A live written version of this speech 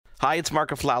Hi, it's Mark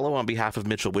Aflalo on behalf of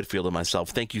Mitchell Whitfield and myself.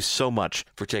 Thank you so much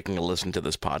for taking a listen to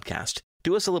this podcast.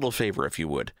 Do us a little favor if you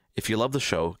would. If you love the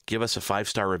show, give us a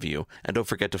 5-star review, and don't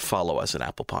forget to follow us at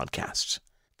Apple Podcasts.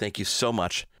 Thank you so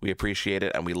much. We appreciate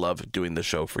it, and we love doing the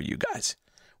show for you guys.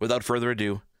 Without further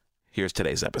ado, here's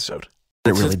today's episode.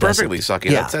 It's perfectly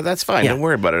sucky. Yeah. That's fine. Yeah. Don't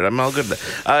worry about it. I'm all good.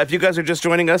 If you guys are just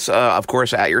joining us, of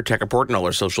course, at your Tech Report and all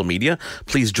our social media,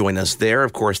 please join us there.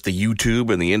 Of course, the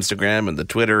YouTube and the Instagram and the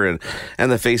Twitter and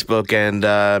the Facebook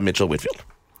and Mitchell Whitfield.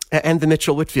 And the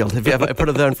Mitchell Whitfield. I put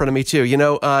it there in front of me, too. You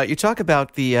know, you talk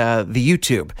about the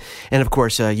YouTube, and of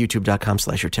course,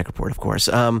 youtube.com/your-tech report, of course.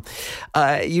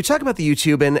 You talk about the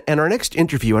YouTube, and our next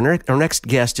interview, our next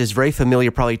guest is very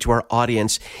familiar probably to our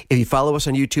audience. If you follow us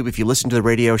on YouTube, if you listen to the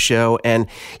radio show, and,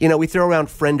 you know, we throw around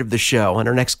friend of the show, and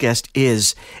our next guest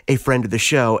is a friend of the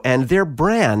show, and their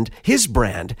brand, his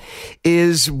brand,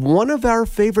 is one of our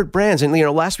favorite brands. And, you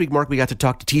know, last week, Mark, we got to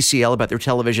talk to TCL about their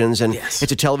televisions, and Yes.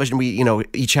 It's a television we, you know,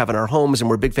 each have in our homes, and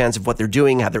we're big fans of what they're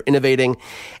doing, how they're innovating.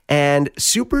 And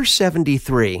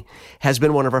Super73 has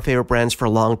been one of our favorite brands for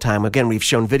a long time. Again, we've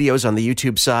shown videos on the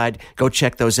YouTube side. Go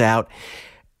check those out.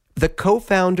 The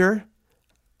co-founder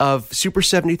of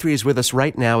Super73 is with us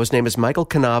right now. His name is Michael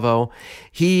Cannavo.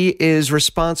 He is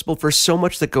responsible for so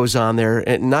much that goes on there,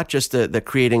 and not just the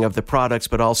creating of the products,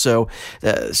 but also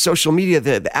social media,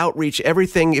 the outreach,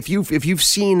 everything. If you've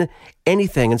seen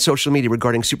anything in social media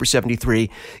regarding Super73,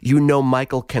 you know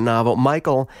Michael Cannavo.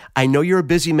 Michael, I know you're a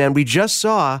busy man. We just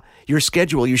saw your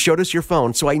schedule. You showed us your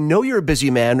phone, so I know you're a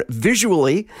busy man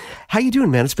visually. How you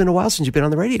doing, man? It's been a while since you've been on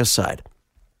the radio side.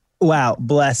 Wow,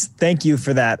 bless. Thank you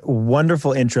for that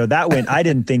wonderful intro. I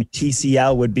didn't think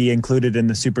TCL would be included in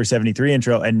the Super73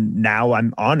 intro, and now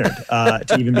I'm honored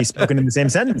to even be spoken in the same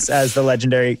sentence as the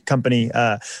legendary company.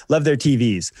 Love their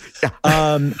TVs.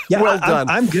 Well done.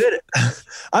 I'm good.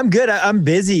 I'm good. I'm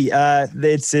busy.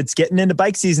 It's getting into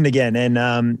bike season again,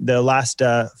 and the last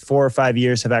 4 or 5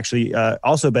 years have actually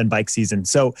also been bike season.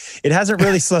 So it hasn't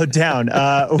really slowed down.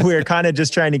 We're kind of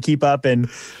just trying to keep up and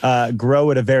grow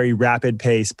at a very rapid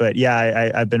pace. But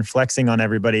yeah, I've been flexing on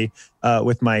everybody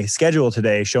with my schedule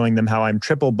today, showing them how I'm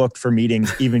triple booked for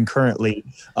meetings even currently.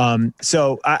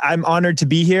 So I'm honored to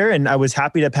be here, and I was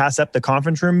happy to pass up the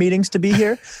conference room meetings to be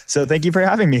here. So thank you for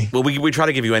having me. Well, we try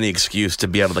to give you any excuse to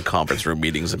be out of the conference room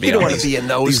meetings. And You don't want to be in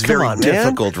those. These Come very on, man.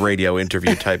 difficult radio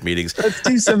interview type meetings. Let's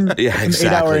do some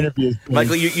 8-hour interviews. Please.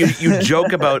 Michael, you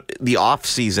joke about the off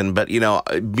season, but you know,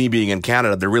 me being in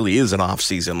Canada, there really is an off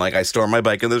season. Like I store my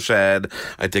bike in the shed,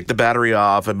 I take the battery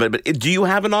off. But do you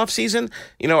have an off season?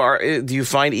 You know, do you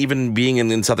find even being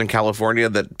in Southern California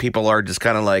that people are just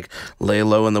kind of like lay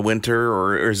low in the winter,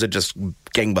 or is it just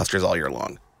gangbusters all year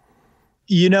long?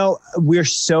 You know, we're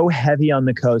so heavy on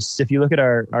the coasts. If you look at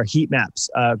our heat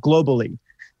maps globally,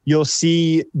 you'll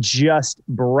see just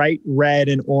bright red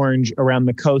and orange around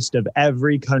the coast of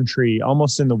every country,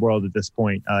 almost in the world at this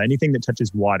point, anything that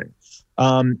touches water.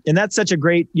 And that's such a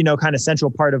great, you know, kind of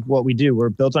central part of what we do. We're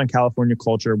built on California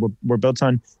culture. We're built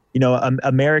on, you know,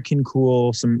 American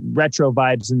cool, some retro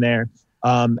vibes in there.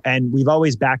 And we've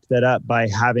always backed that up by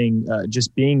having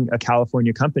just being a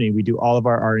California company. We do all of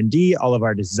our R&D, all of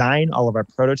our design, all of our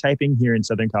prototyping here in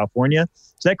Southern California.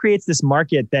 So that creates this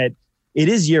market that it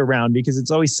is year round because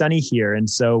it's always sunny here. And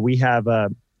so we have,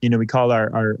 you know, we call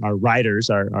our riders,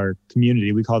 our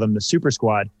community, we call them the Super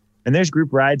Squad. And there's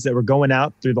group rides that were going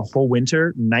out through the whole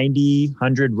winter, 90,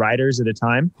 100 riders at a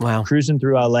time. Wow. Cruising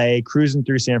through LA, cruising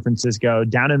through San Francisco,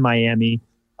 down in Miami.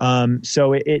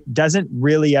 So it doesn't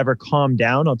really ever calm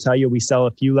down. I'll tell you, we sell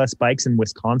a few less bikes in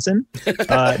Wisconsin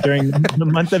during the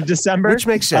month of December. Which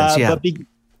makes sense, yeah.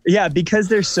 But because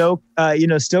they're so, you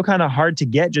know, still kind of hard to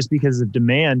get just because of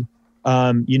demand,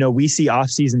 you know, we see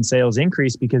off-season sales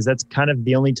increase because that's kind of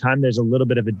the only time there's a little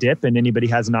bit of a dip and anybody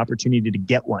has an opportunity to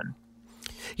get one.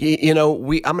 You know,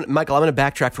 Michael, I'm going to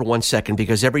backtrack for 1 second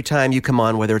because every time you come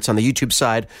on, whether it's on the YouTube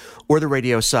side or the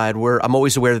radio side, I'm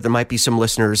always aware that there might be some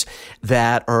listeners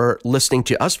that are listening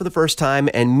to us for the first time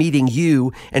and meeting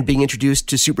you and being introduced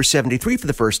to Super73 for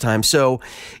the first time. So,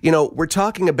 you know, we're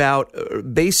talking about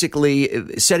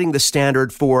basically setting the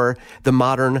standard for the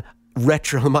modern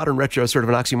retro is sort of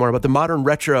an oxymoron, but the modern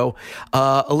retro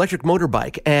electric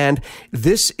motorbike. And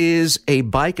this is a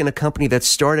bike and a company that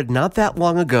started not that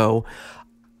long ago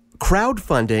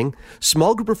crowdfunding,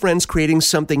 small group of friends creating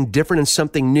something different and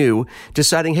something new,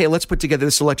 deciding, hey, let's put together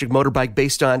this electric motorbike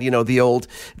based on, the old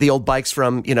bikes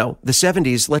from, the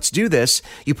 70s. Let's do this.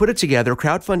 You put it together,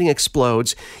 crowdfunding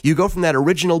explodes. You go from that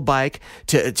original bike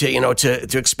to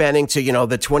expanding to,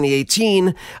 the 2018,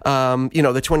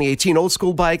 the 2018 old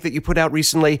school bike that you put out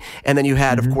recently. And then you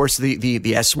had, of course, the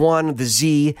S1, the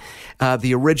Z,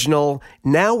 the original.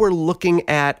 Now we're looking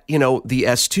at, the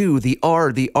S2, the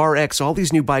R, the RX, all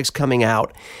these new bikes coming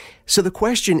out. So the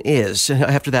question is,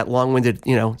 after that long-winded,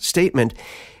 statement,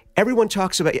 everyone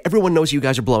knows you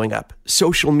guys are blowing up.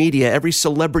 Social media, every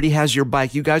celebrity has your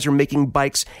bike. You guys are making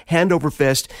bikes hand over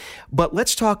fist. But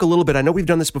let's talk a little bit. I know we've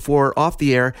done this before off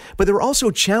the air, but there are also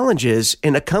challenges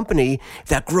in a company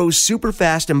that grows super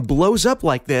fast and blows up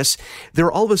like this.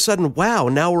 They're all of a sudden, wow,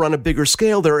 now we're on a bigger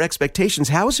scale. There are expectations.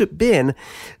 How has it been,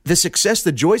 the success,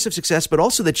 the joys of success, but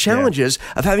also the challenges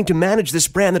of having to manage this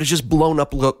brand that has just blown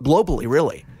up globally,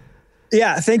 really?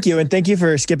 Yeah, thank you. And thank you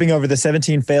for skipping over the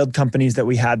 17 failed companies that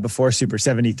we had before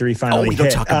Super73 finally we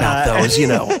don't talk about those, You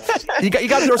got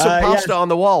to throw some pasta on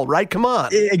the wall, right? Come on.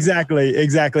 Exactly.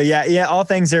 Yeah. All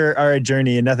things are a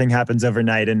journey and nothing happens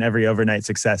overnight. And every overnight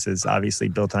success is obviously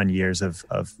built on years of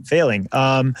failing.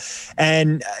 With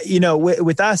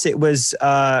us, it was...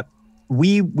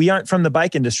 We aren't from the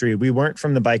bike industry. We weren't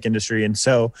from the bike industry. And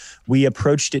so we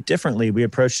approached it differently. We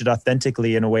approached it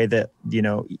authentically in a way that,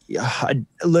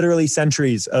 literally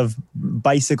centuries of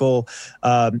bicycle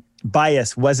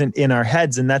bias wasn't in our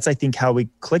heads. And that's, I think, how we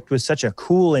clicked with such a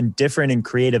cool and different and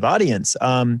creative audience.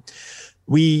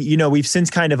 We've since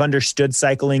kind of understood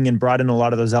cycling and brought in a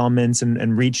lot of those elements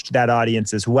and reached that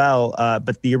audience as well.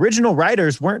 But the original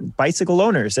riders weren't bicycle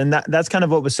owners. And that's kind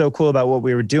of what was so cool about what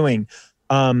we were doing.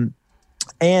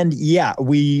 And yeah,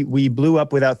 we blew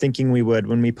up without thinking we would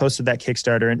when we posted that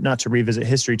Kickstarter. And not to revisit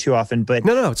history too often, but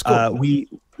no, it's cool. We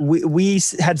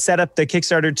had set up the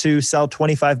Kickstarter to sell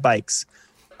 25 bikes.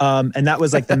 And that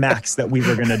was like the max that we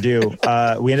were going to do.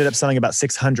 We ended up selling about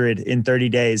 600 in 30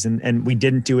 days and we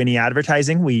didn't do any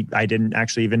advertising. I didn't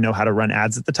actually even know how to run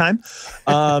ads at the time.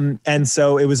 And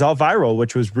so it was all viral,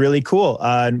 which was really cool.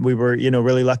 And we were,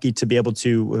 really lucky to be able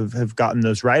to have gotten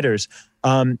those riders.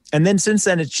 And then since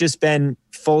then, it's just been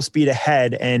full speed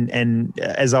ahead and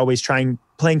as always,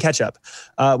 playing catch up.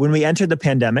 When we entered the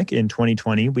pandemic in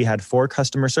 2020, we had 4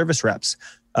 customer service reps.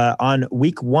 On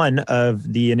week 1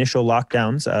 of the initial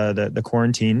lockdowns, the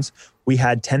quarantines, we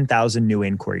had 10,000 new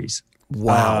inquiries.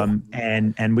 Wow.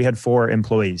 And we had 4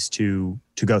 employees to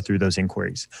go through those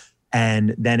inquiries.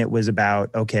 And then it was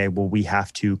about, okay, well, we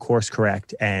have to course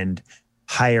correct and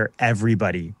hire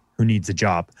everybody who needs a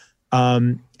job.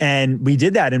 And we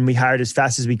did that and we hired as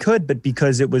fast as we could, but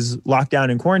because it was lockdown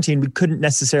and quarantine, we couldn't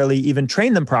necessarily even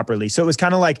train them properly. So it was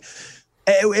kind of like,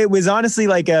 it was honestly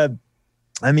like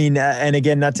and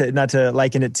again, not to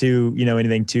liken it to,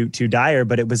 anything too dire,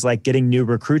 but it was like getting new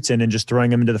recruits in and just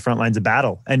throwing them into the front lines of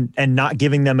battle and not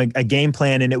giving them a game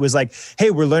plan. And it was like,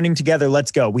 hey, we're learning together.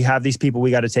 Let's go. We have these people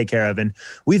we got to take care of. And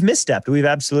we've misstepped. We've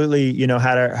absolutely,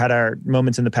 had our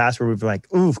moments in the past where we've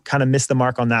like, ooh, kind of missed the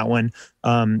mark on that one.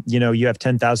 You have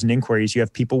 10,000 inquiries. You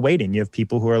have people waiting. You have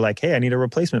people who are like, hey, I need a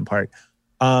replacement part.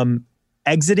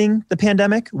 Exiting the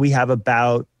pandemic, we have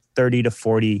about 30 to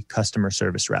 40 customer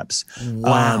service reps.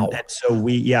 Wow. And so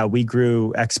we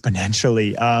grew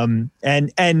exponentially.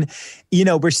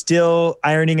 We're still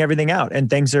ironing everything out and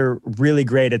things are really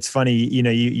great. It's funny,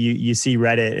 you see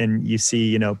Reddit and you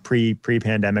see,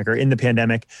 pre-pandemic or in the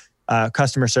pandemic,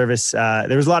 customer service.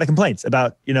 There was a lot of complaints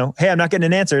about, hey, I'm not getting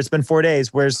an answer. It's been 4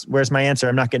 days. Where's my answer?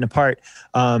 I'm not getting a part.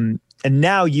 And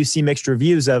now you see mixed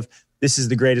reviews of this is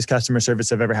the greatest customer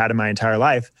service I've ever had in my entire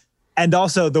life. And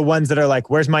also the ones that are like,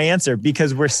 where's my answer?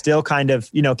 Because we're still kind of,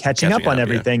 catching up on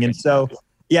everything. Yeah. And so,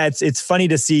 it's funny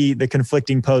to see the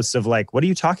conflicting posts of like, what are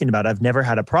you talking about? I've never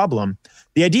had a problem.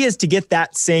 The idea is to get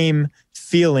that same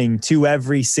feeling to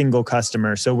every single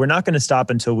customer. So we're not going to stop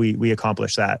until we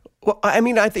accomplish that. Well,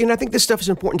 I think this stuff is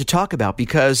important to talk about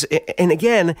because, and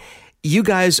again, you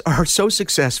guys are so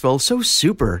successful, so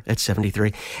super at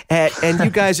 73. And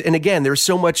you guys, and again, there's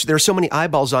so many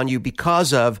eyeballs on you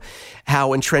because of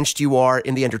how entrenched you are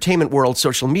in the entertainment world,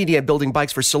 social media, building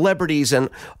bikes for celebrities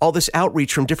and all this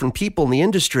outreach from different people in the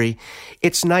industry.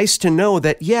 It's nice to know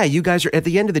that, you guys are, at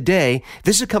the end of the day,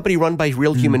 this is a company run by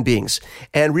real human beings.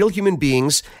 And real human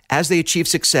beings, as they achieve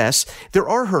success, there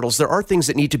are hurdles. There are things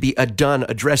that need to be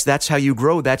addressed. That's how you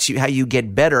grow. That's how you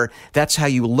get better. That's how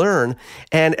you learn.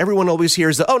 And everyone always hear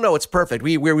is that, oh no, it's perfect.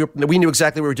 We knew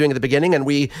exactly what we were doing at the beginning and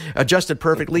we adjusted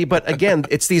perfectly. But again,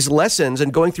 it's these lessons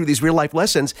and going through these real life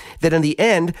lessons that in the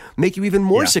end make you even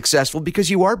more successful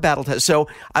because you are battle tested. So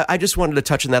I just wanted to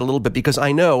touch on that a little bit because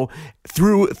I know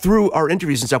through our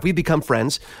interviews and stuff, we become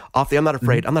friends. I'm not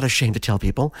afraid. I'm not ashamed to tell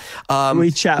people. We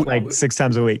chat like 6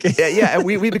 times a week. And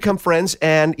we become friends,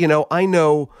 and I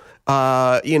know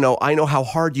how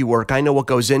hard you work. I know what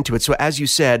goes into it. So as you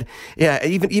said,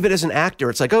 even as an actor,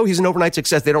 it's like, oh, he's an overnight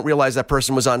success. They don't realize that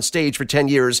person was on stage for 10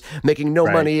 years, making no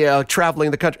money,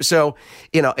 traveling the country. So,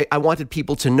 I wanted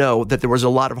people to know that there was a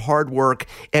lot of hard work,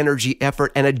 energy,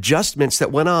 effort, and adjustments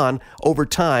that went on over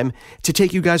time to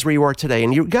take you guys where you are today.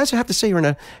 And you guys, I have to say, you're in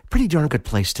a pretty darn good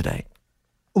place today.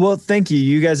 Well, thank you.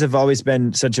 You guys have always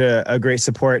been such a great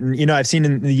support. And, I've seen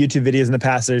in the YouTube videos in the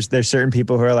past, there's certain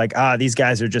people who are like, these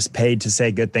guys are just paid to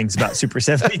say good things about Super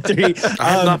 73.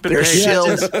 I've not been paid.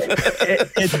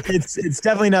 It's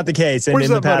definitely not the case. And in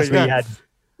the past, in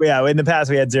the past,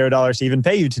 we had $0 to even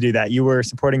pay you to do that. You were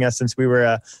supporting us since we were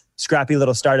a scrappy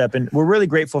little startup. And we're really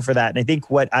grateful for that. And I think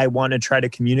what I want to try to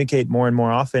communicate more and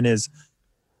more often is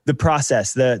the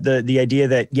process, the idea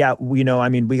that,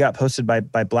 we got posted by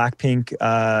Blackpink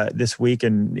this week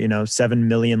and, 7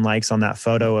 million likes on that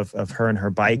photo of her and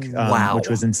her bike, which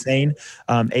was insane.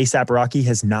 A$AP Rocky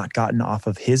has not gotten off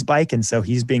of his bike. And so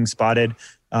he's being spotted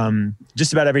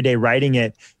just about every day riding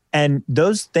it. And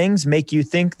those things make you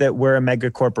think that we're a mega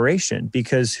corporation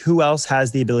because who else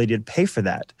has the ability to pay for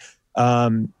that?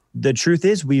 The truth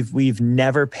is we've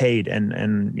never paid and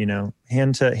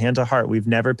hand to heart, we've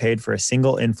never paid for a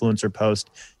single influencer post.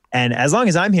 And as long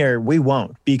as I'm here, we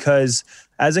won't, because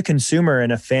as a consumer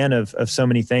and a fan of so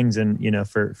many things, and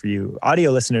for you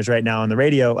audio listeners right now on the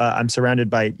radio, I'm surrounded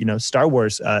by Star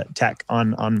Wars tech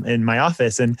on in my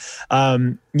office, and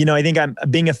I think I'm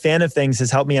being a fan of things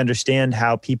has helped me understand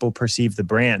how people perceive the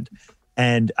brand.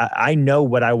 And I know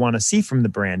what I want to see from the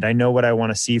brand. I know what I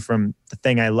want to see from the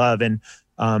thing I love. And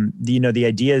the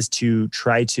idea is to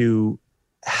try to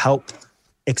help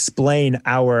explain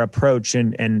our approach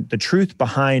and the truth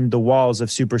behind the walls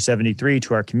of Super 73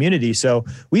 to our community. So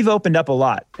we've opened up a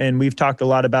lot and we've talked a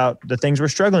lot about the things we're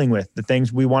struggling with, the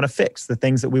things we want to fix, the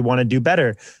things that we want to do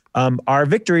better, our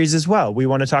victories as well. We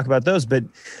want to talk about those. But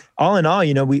all in all,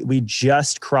 we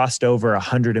just crossed over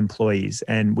 100 employees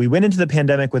and we went into the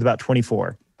pandemic with about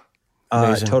 24.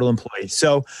 Total employees.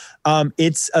 So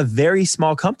it's a very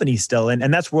small company still,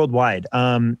 and that's worldwide.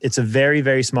 It's a very,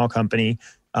 very small company.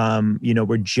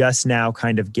 We're just now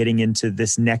kind of getting into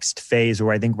this next phase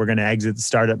where I think we're going to exit the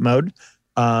startup mode.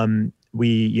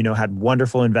 We, had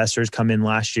wonderful investors come in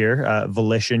last year.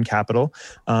 Volition Capital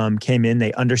came in.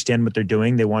 They understand what they're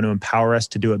doing. They want to empower us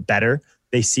to do it better.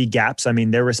 They see gaps. I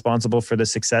mean, they're responsible for the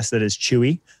success that is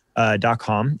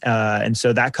Chewy.com. And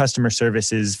so that customer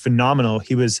service is phenomenal.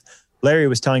 Larry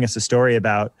was telling us a story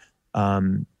about,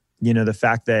 the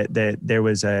fact that there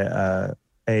was a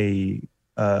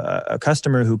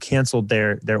customer who canceled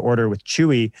their order with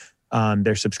Chewy,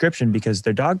 their subscription because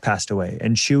their dog passed away,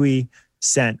 and Chewy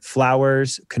sent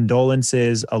flowers,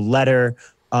 condolences, a letter,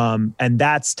 and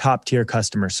that's top tier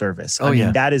customer service. I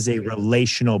mean, that is a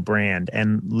relational brand,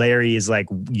 and Larry is like,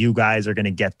 you guys are going to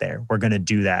get there. We're going to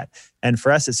do that, and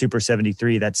for us at Super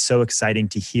 73, that's so exciting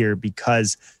to hear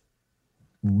because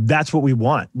that's what we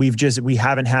want. We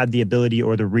haven't had the ability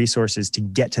or the resources to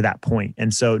get to that point.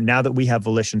 And so now that we have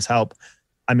Volition's help,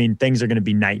 I mean, things are going to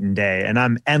be night and day, and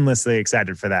I'm endlessly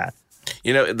excited for that.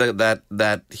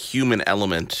 That human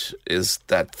element is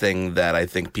that thing that I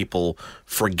think people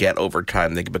forget over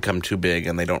time. They become too big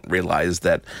and they don't realize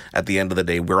that at the end of the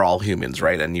day, we're all humans,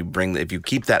 right? And if you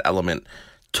keep that element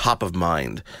top of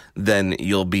mind, then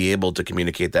you'll be able to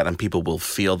communicate that and people will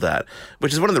feel that,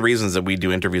 which is one of the reasons that we do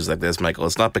interviews like this, Michael.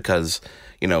 It's not because,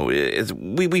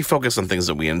 we focus on things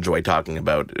that we enjoy talking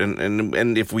about.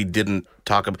 And if we don't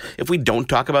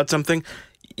talk about something,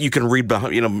 you can read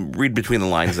between the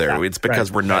lines there. It's because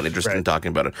we're not interested in talking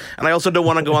about it. And I also don't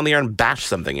want to go on the air and bash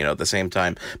something, at the same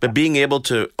time. But being able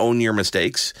to own your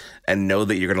mistakes and know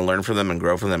that you're going to learn from them and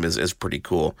grow from them is pretty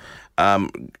cool.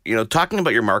 Talking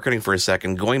about your marketing for a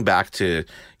second, going back to,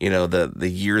 the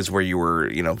years where you were,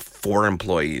 4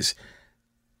 employees,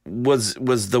 was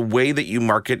the way that you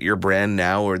market your brand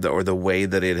now or the way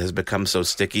that it has become so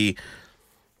sticky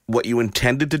what you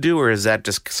intended to do, or is that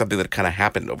just something that kind of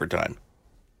happened over time?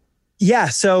 Yeah.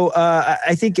 So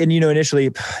I think, and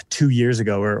initially 2 years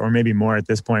ago or maybe more at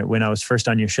this point, when I was first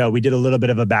on your show, we did a little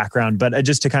bit of a background, but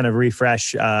just to kind of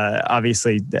refresh,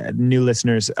 obviously, new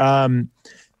listeners.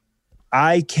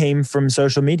 I came from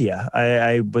social media.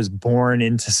 I was born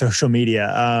into social media.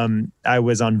 I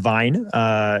was on Vine,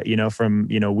 from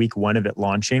week one of it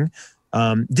launching.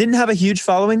 Didn't have a huge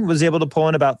following, was able to pull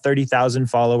in about 30,000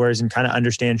 followers and kind of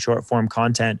understand short form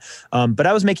content. But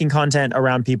I was making content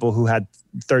around people who had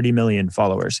 30 million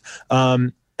followers.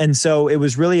 And so it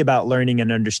was really about learning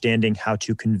and understanding how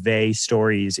to convey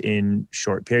stories in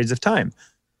short periods of time.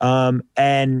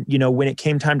 And when it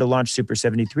came time to launch Super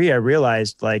 73, I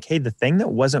realized hey, the thing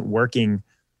that wasn't working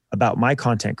about my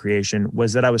content creation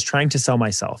was that I was trying to sell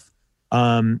myself.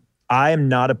 I am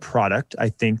not a product. I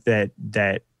think that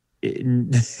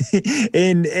and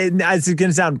it's going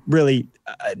to sound really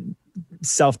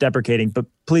self-deprecating, but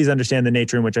please understand the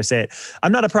nature in which I say it.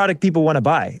 I'm not a product people want to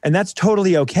buy, and that's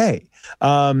totally okay.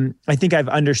 I think I've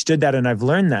understood that and I've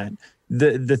learned that.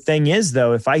 The thing is,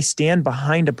 though, if I stand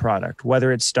behind a product,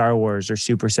 whether it's Star Wars or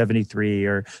Super 73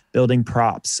 or building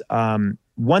props,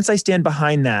 once I stand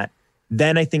behind that,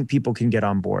 then I think people can get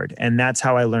on board. And that's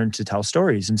how I learned to tell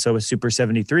stories. And so with Super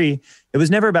 73, it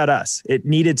was never about us. It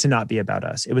needed to not be about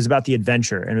us. It was about the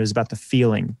adventure, and it was about the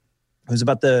feeling. It was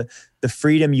about the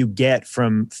freedom you get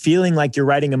from feeling like you're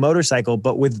riding a motorcycle,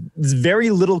 but with very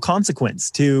little consequence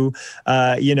to,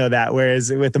 that.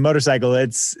 Whereas with a motorcycle,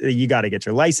 you got to get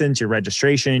your license, your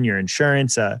registration, your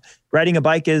insurance. Riding a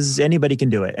bike anybody can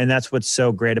do it. And that's what's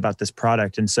so great about this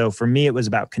product. And so for me, it was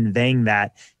about conveying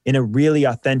that in a really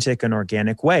authentic and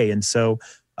organic way. And so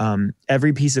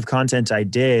every piece of content I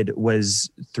did was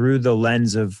through the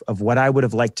lens of what I would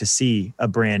have liked to see a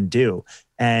brand do.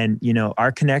 And,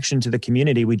 our connection to the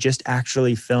community, we just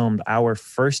actually filmed our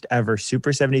first ever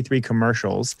Super 73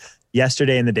 commercials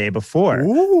yesterday and the day before.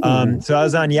 So I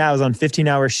was on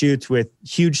 15-hour shoots with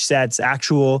huge sets,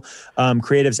 actual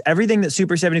creatives. Everything that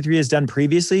Super 73 has done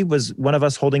previously was one of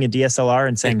us holding a DSLR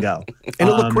and saying go. And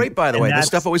it looked great, by the way. This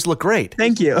stuff always looked great.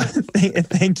 Thank you.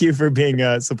 Thank you for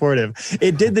being supportive.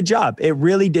 It did the job. It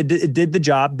really did. It did the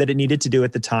job that it needed to do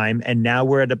at the time. And now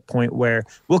we're at a point where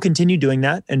we'll continue doing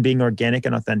that and being organic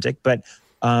and authentic. But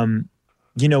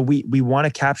we want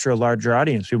to capture a larger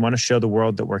audience. We want to show the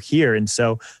world that we're here. And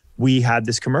so we had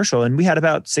this commercial, and we had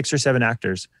about 6 or 7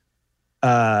 actors.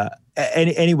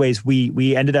 Anyways,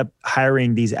 we ended up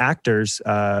hiring these actors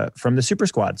from the Super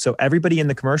Squad. So everybody in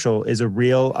the commercial is a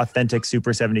real, authentic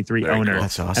Super 73 owner. Cool.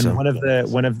 That's awesome.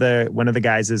 And one of the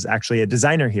guys is actually a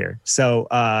designer here. So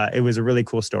it was a really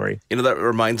cool story. That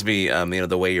reminds me,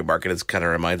 the way you market is kind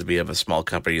of reminds me of a small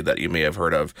company that you may have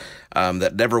heard of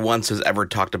that never once has ever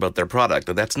talked about their product,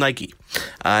 and that's Nike.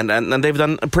 And they've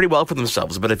done pretty well for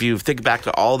themselves. But if you think back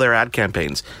to all their ad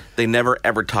campaigns, they never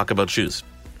ever talk about shoes.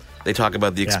 They talk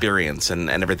about the experience and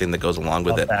everything that goes along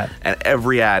with it. That. And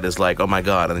every ad is like, oh my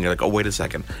God. And then you're like, oh, wait a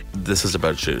second. This is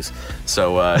about shoes.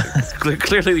 So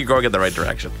clearly you're going in the right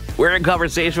direction. We're in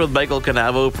conversation with Michael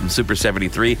Cannavo from Super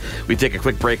 73. We take a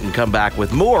quick break and come back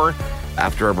with more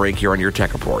after a break here on Your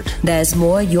Tech Report. There's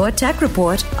more Your Tech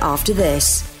Report after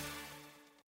this.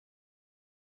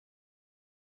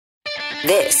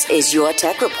 This is Your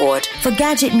Tech Report. For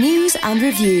gadget news and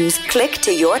reviews, click to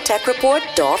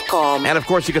yourtechreport.com. And of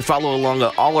course, you can follow along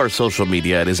all our social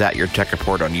media. It is at Your Tech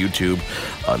Report on YouTube,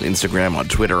 on Instagram, on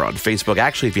Twitter, on Facebook.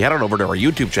 Actually, if you head on over to our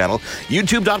YouTube channel,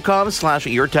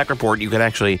 youtube.com/Your Tech Report, you can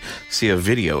actually see a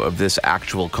video of this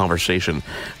actual conversation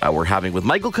we're having with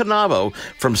Michael Cannavo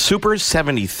from Super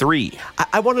 73.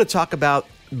 I wanted to talk about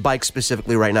bikes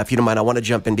specifically right now. If you don't mind, I want to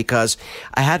jump in because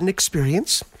I had an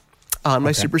experience on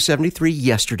my Super 73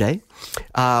 yesterday.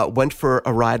 Went for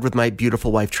a ride with my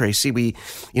beautiful wife, Tracy. We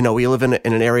live in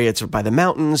an area, it's by the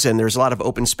mountains, and there's a lot of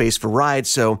open space for rides.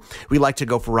 So we like to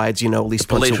go for rides, at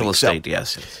least once a week. Palatial estate,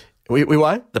 yes. We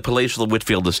what? The palatial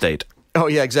Whitfield estate. Oh,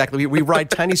 yeah, exactly. We ride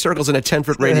tiny circles in a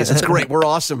 10-foot radius. It's great. We're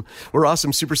awesome. We're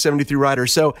awesome Super 73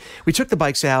 riders. So we took the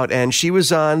bikes out, and she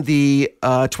was on the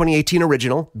 2018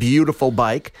 original, beautiful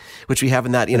bike, which we have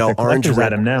in that, orange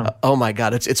red. Now. Oh, my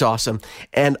God. It's awesome.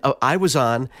 And I was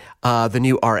on the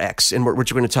new RX, and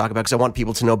which we're going to talk about because I want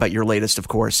people to know about your latest, of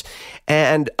course.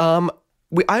 And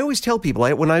I always tell people,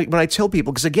 when I tell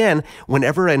people, because again,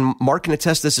 whenever, and Mark can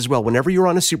attest this as well, whenever you're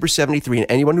on a Super 73,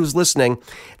 and anyone who's listening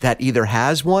that either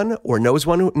has one or knows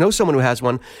someone who has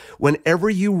one, whenever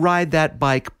you ride that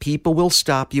bike, people will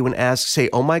stop you and say,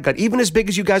 oh my God, even as big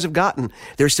as you guys have gotten,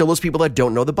 there's still those people that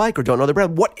don't know the bike or don't know the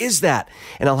brand. What is that?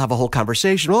 And I'll have a whole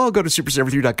conversation. Well, go to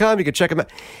super73.com. You can check them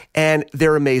out. And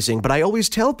they're amazing. But I always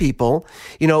tell people,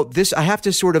 I have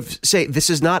to sort of say, this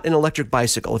is not an electric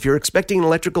bicycle. If you're expecting an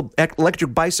electric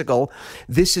electric bicycle.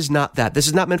 This is not that. This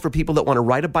is not meant for people that want to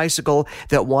ride a bicycle,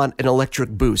 that want an electric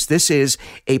boost. This is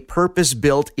a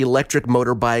purpose-built electric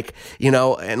motorbike,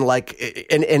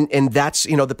 and that's,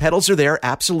 the pedals are there,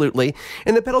 absolutely.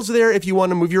 And the pedals are there if you want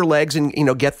to move your legs and,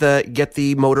 get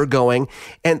the motor going.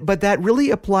 But that really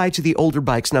applied to the older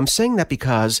bikes. And I'm saying that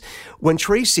because when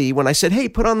I said, hey,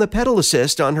 put on the pedal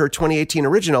assist on her 2018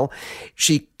 original,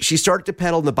 she started to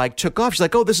pedal and the bike took off. She's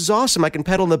like, oh, this is awesome. I can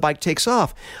pedal and the bike takes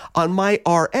off. On my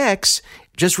RX,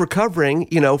 just recovering,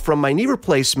 from my knee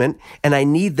replacement, and I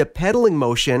need the pedaling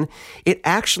motion, it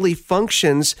actually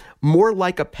functions more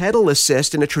like a pedal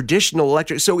assist in a traditional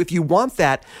electric. So if you want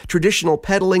that traditional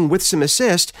pedaling with some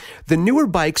assist, the newer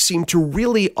bikes seem to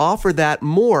really offer that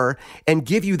more and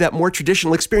give you that more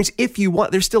traditional experience. If you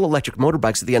want, they're still electric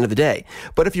motorbikes at the end of the day.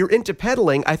 But if you're into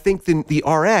pedaling, I think the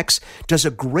RX does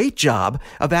a great job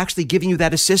of actually giving you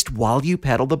that assist while you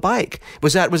pedal the bike.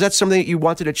 Was that something that you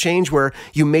wanted to change, where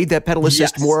you made that pedal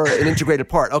assist more an integrated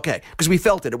part? Okay, because we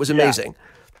felt it. It was amazing.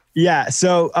 Yeah.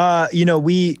 So,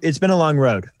 it's been a long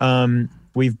road.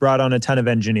 We've brought on a ton of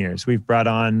engineers. We've brought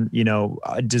on,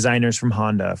 designers from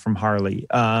Honda, from Harley,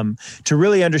 to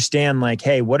really understand, like,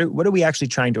 hey, what are we actually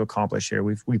trying to accomplish here?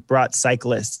 We've brought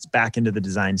cyclists back into the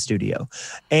design studio.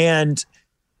 And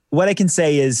what I can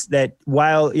say is that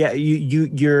while,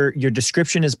 your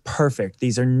description is perfect,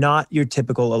 these are not your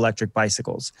typical electric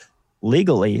bicycles.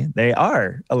 Legally, they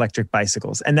are electric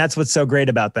bicycles. And that's what's so great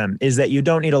about them, is that you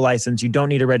don't need a license. You don't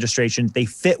need a registration. They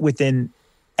fit within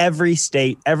every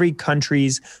state, every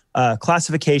country's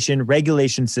classification,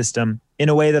 regulation system in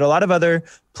a way that a lot of other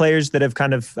players that have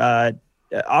kind of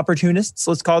opportunists,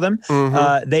 let's call them,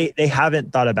 they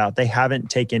haven't thought about, they haven't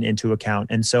taken into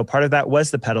account. And so part of that was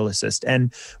the pedal assist.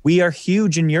 And we are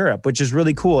huge in Europe, which is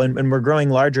really cool. And we're growing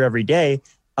larger every day.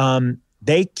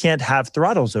 They can't have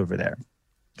throttles over there.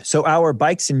 So our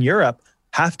bikes in Europe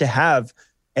have to have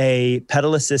a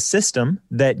pedal assist system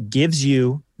that gives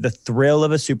you the thrill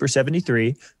of a Super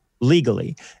 73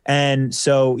 legally. And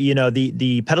so,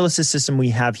 the pedal assist system we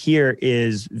have here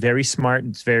is very smart.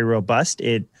 It's very robust.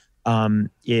 It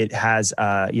has,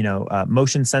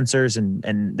 motion sensors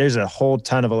and there's a whole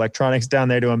ton of electronics down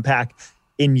there to unpack.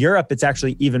 In Europe, it's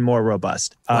actually even more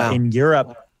robust. Wow. In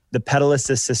Europe, the pedal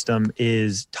assist system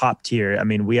is top tier. I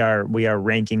mean, we are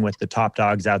ranking with the top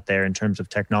dogs out there in terms of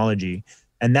technology.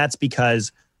 And that's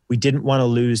because we didn't want to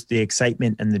lose the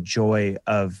excitement and the joy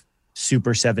of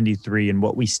Super 73 and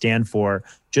what we stand for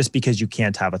just because you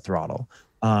can't have a throttle.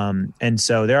 And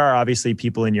so there are obviously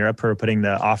people in Europe who are putting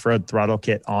the off-road throttle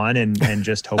kit on and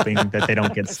just hoping that they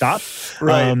don't get stopped.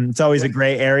 Right. It's always a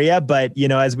gray area, but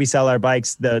as we sell our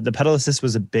bikes, the pedal assist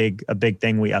was a big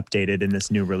thing we updated in this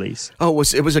new release. Oh,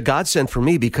 it was a godsend for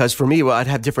me, because for me, I'd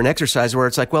have different exercises where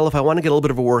it's like, well, if I want to get a little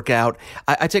bit of a workout,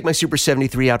 I take my Super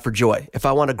 73 out for joy. If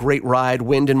I want a great ride,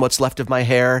 wind in what's left of my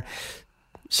hair.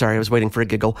 Sorry, I was waiting for a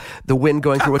giggle. The wind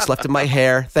going through what's left of my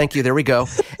hair. Thank you. There we go.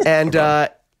 And,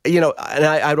 and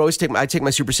I'd always take my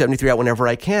Super 73 out whenever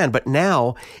I can, but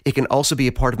now it can also be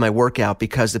a part of my workout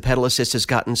because the pedal assist has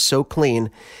gotten so clean,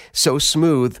 so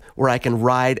smooth, where I can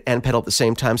ride and pedal at the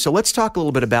same time. So let's talk a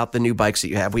little bit about the new bikes that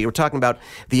you have. We were talking about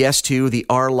the S2, the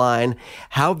R line.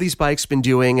 How have these bikes been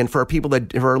doing? And for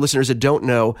our listeners that don't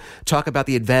know, talk about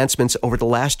the advancements over the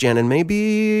last gen and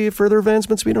maybe further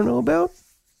advancements we don't know about.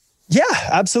 Yeah,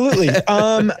 absolutely.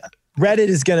 Reddit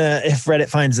is if Reddit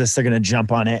finds this, they're gonna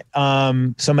jump on it. So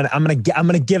I'm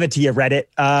gonna give it to you, Reddit.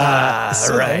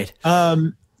 Right.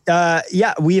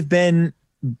 We've been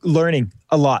learning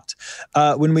a lot.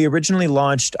 When we originally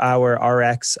launched our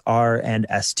RX, R, and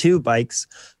S2 bikes,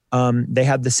 they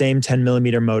had the same 10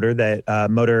 millimeter motor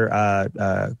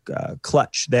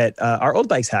clutch that our old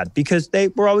bikes had, because they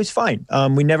were always fine.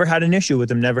 We never had an issue with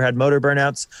them, never had motor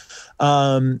burnouts.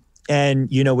 And,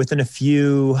 within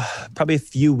probably a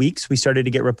few weeks, we started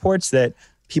to get reports that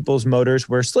people's motors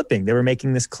were slipping. They were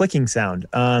making this clicking sound.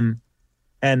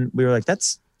 And we were like,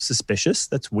 that's suspicious.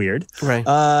 That's weird. Right.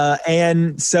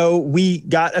 And so we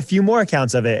got a few more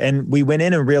accounts of it, and we went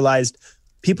in and realized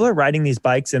people are riding these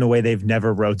bikes in a way they've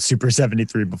never rode Super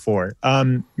 73 before.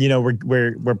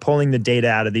 We're pulling the data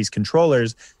out of these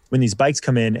controllers when these bikes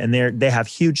come in, and they have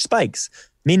huge spikes,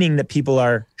 meaning that people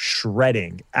are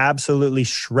shredding, absolutely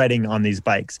shredding on these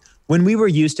bikes. When we were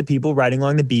used to people riding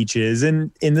along the beaches and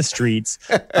in the streets,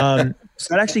 so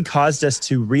that actually caused us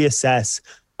to reassess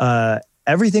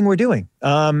everything we're doing.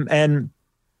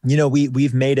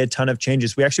 We've made a ton of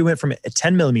changes. We actually went from a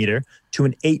 10 millimeter to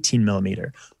an 18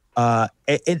 millimeter. When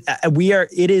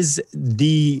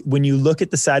you look at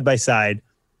the side by side,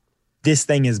 this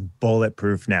thing is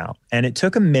bulletproof now. And it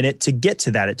took a minute to get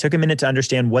to that. It took a minute to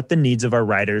understand what the needs of our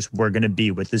riders were going to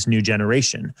be with this new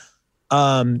generation.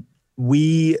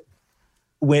 We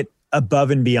went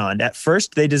above and beyond. At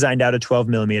first, they designed out a 12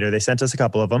 millimeter. They sent us a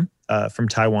couple of them from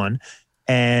Taiwan.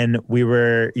 And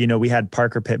we had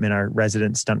Parker Pittman, our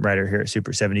resident stunt rider here at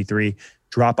Super 73,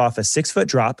 drop off a 6-foot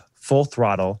drop, full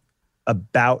throttle,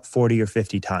 about 40 or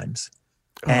 50 times.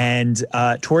 Oh. And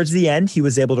towards the end, he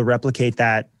was able to replicate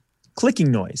that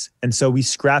clicking noise. And so we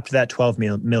scrapped that 12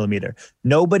 millimeter.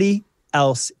 Nobody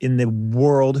else in the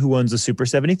world who owns a Super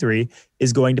 73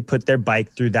 is going to put their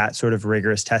bike through that sort of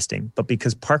rigorous testing. But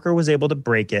because Parker was able to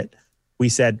break it, we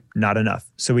said not enough.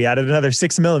 So we added another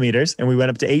 6 millimeters and we went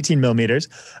up to 18 millimeters.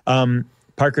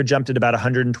 Parker jumped it about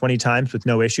 120 times with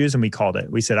no issues, and we called it.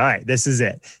 We said, all right, this is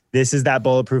it. This is that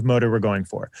bulletproof motor we're going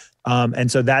for. And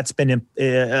so that's been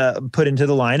put into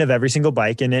the line of every single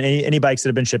bike. And any bikes that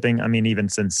have been shipping, I mean, even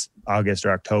since August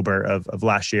or October of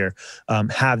last year,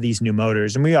 have these new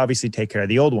motors. And we obviously take care of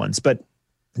the old ones. But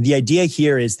the idea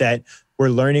here is that we're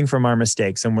learning from our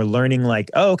mistakes, and we're learning like,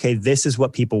 oh, okay, this is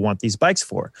what people want these bikes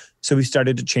for. So we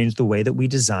started to change the way that we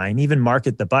design, even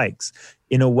market the bikes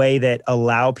in a way that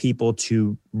allow people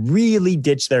to really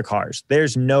ditch their cars.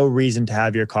 There's no reason to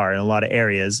have your car in a lot of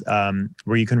areas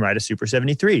where you can ride a Super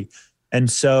 73.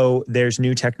 And so there's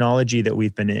new technology that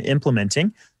we've been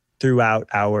implementing throughout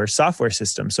our software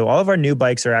system. So all of our new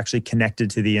bikes are actually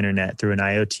connected to the internet through an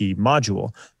IoT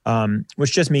module,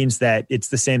 which just means that it's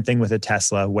the same thing with a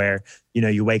Tesla where,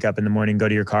 you wake up in the morning, go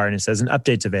to your car and it says an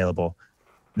update's available.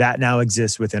 That now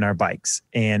exists within our bikes.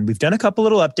 And we've done a couple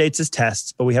little updates as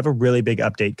tests, but we have a really big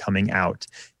update coming out.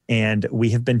 And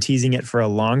we have been teasing it for a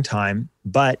long time,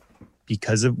 but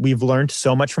because we've learned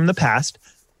so much from the past,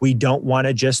 we don't want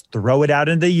to just throw it out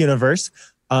into the universe.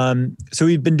 So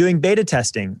we've been doing beta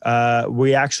testing.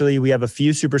 We have a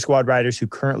few Super Squad riders who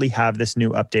currently have this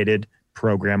new updated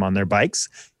program on their bikes,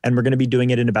 and we're going to be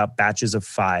doing it in about batches of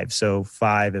 5. So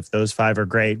 5, if those 5 are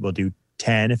great, we'll do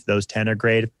 10. If those 10 are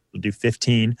great, we'll do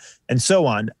 15, and so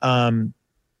on.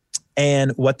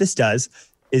 And what this does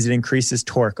is it increases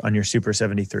torque on your Super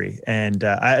 73. And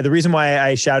the reason why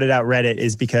I shouted out Reddit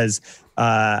is because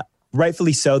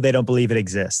rightfully so, they don't believe it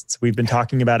exists. We've been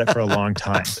talking about it for a long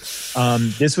time.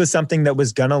 This was something that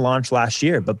was going to launch last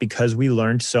year, but because we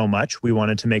learned so much, we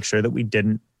wanted to make sure that we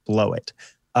didn't blow it.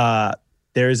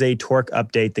 There's a torque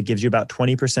update that gives you about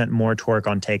 20% more torque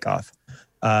on takeoff.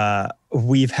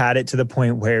 We've had it to the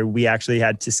point where we actually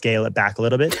had to scale it back a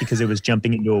little bit because it was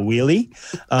jumping into a wheelie.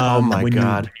 Oh my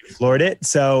God. When you floored it.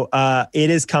 So it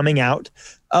is coming out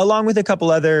along with a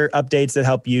couple other updates that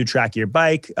help you track your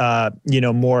bike,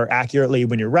 more accurately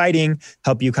when you're riding,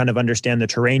 help you kind of understand the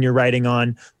terrain you're riding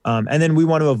on. And then we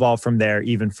want to evolve from there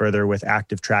even further with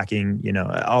active tracking,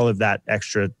 all of that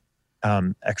extra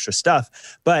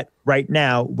stuff. But right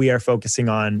now we are focusing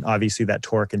on obviously that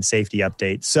torque and safety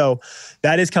update. So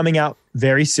that is coming out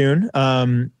very soon.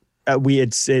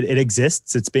 It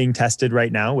exists. It's being tested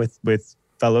right now with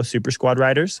fellow Super Squad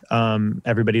riders.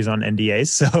 Everybody's on NDAs.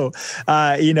 So,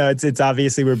 it's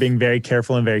obviously we're being very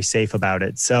careful and very safe about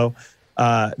it. So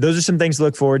those are some things to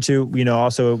look forward to.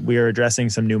 Also we are addressing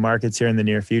some new markets here in the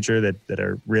near future that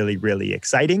are really, really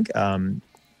exciting.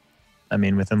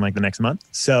 Within like the next month.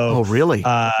 So, oh, really?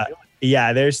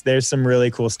 Yeah, there's some really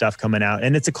cool stuff coming out,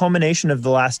 and it's a culmination of the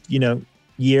last,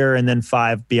 year and then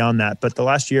 5 beyond that. But the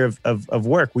last year of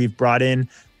work, we've brought in,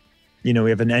 we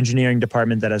have an engineering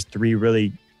department that has 3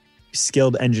 really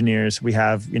skilled engineers. We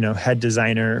have, head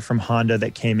designer from Honda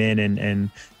that came in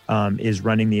and is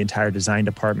running the entire design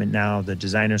department now. The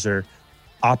designers are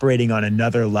operating on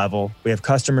another level. We have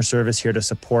customer service here to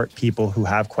support people who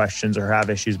have questions or have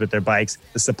issues with their bikes.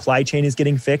 The supply chain is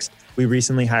getting fixed. We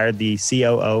recently hired the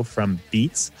COO from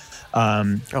Beats,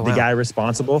 the guy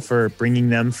responsible for bringing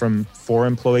them from 4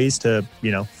 employees to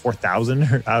 4,000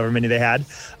 or however many they had.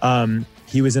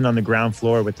 He was in on the ground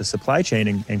floor with the supply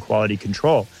chain and quality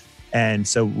control. And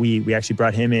so we actually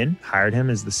brought him in, hired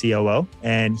him as the COO,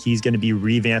 and he's going to be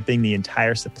revamping the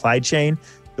entire supply chain,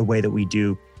 the way that we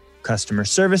do customer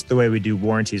service, the way we do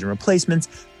warranties and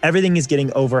replacements. Everything is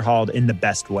getting overhauled in the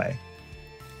best way.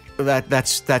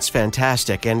 That's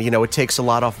fantastic. And, it takes a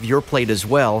lot off your plate as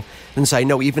well. Since I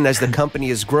know even as the company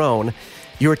has grown,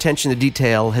 your attention to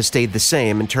detail has stayed the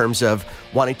same in terms of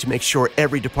wanting to make sure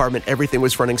every department, everything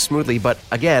was running smoothly. But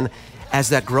again, as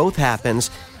that growth happens,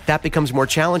 that becomes more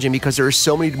challenging because there are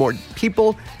so many more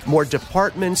people, more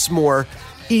departments, more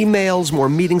emails, more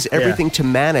meetings, everything to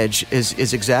manage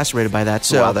is exacerbated by that.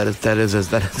 So wow, that is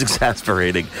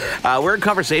exasperating. We're in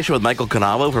conversation with Michael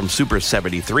Cannavo from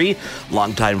Super73,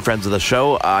 longtime friends of the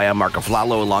show. I am Marco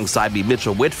Flalo, alongside me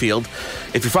Mitchell Whitfield.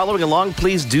 If you're following along,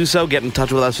 please do so. Get in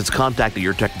touch with us. It's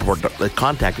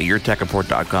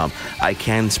contact@yourtechreport.com. I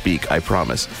can speak, I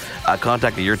promise.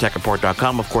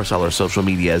 Contact@yourtechreport.com. Of course, all our social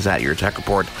media is at Your Tech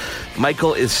Report.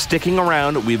 Michael is sticking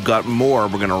around. We've got more.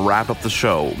 We're going to wrap up the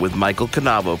show with Michael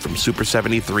Cannavo from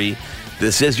Super73.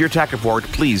 This is Your Tech Report.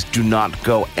 Please do not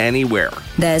go anywhere.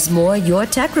 There's more Your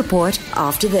Tech Report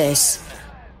after this.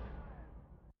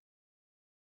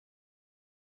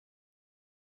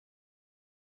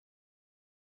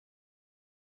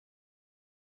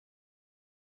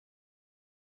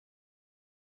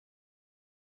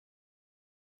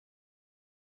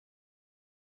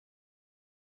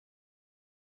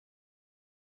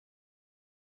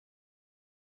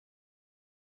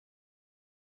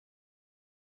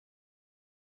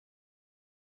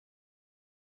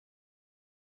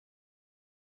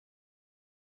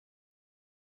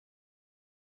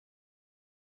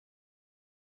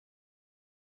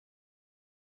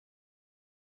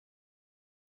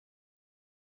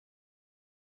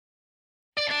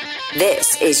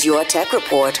 This is Your Tech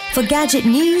Report. For gadget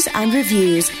news and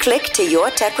reviews, click to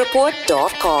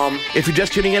yourtechreport.com. If you're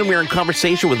just tuning in, we're in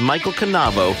conversation with Michael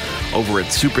Cannavo over at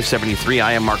Super73.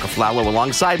 I am Marco Flalo.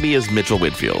 Alongside me is Mitchell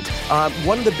Whitfield.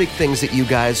 One of the big things that you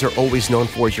guys are always known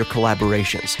for is your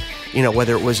collaborations. You know,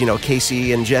 whether it was,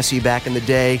 Casey and Jesse back in the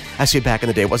day. I say back in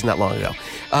the day, it wasn't that long ago.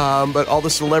 But all the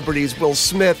celebrities, Will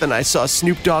Smith, and I saw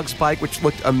Snoop Dogg's bike, which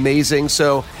looked amazing.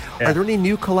 So are there any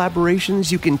new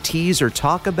collaborations you can tease or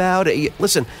talk about?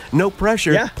 Listen, no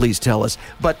pressure. Yeah. Please tell us.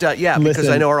 But because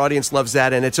I know our audience loves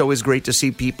that, and it's always great to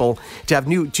see people to have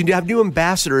new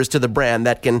ambassadors to the brand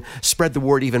that can spread the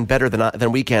word even better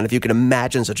than we can, if you can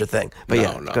imagine such a thing. But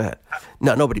go ahead.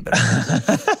 No, nobody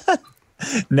better.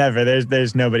 Never.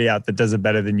 There's nobody out that does it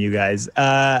better than you guys.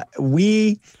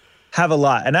 We have a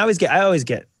lot, and I always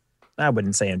get, I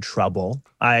wouldn't say in trouble.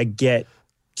 I get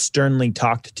sternly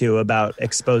talked to about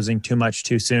exposing too much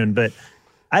too soon, but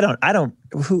I don't.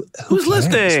 Who's cares,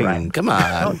 listening? Right? Come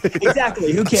on.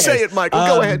 Exactly. Who cares? Say it, Michael.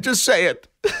 Go ahead. Just say it.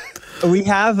 We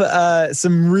have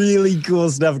some really cool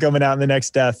stuff coming out in the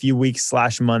next few weeks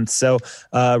 / months. So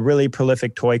really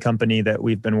prolific toy company that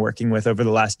we've been working with over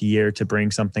the last year to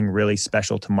bring something really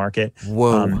special to market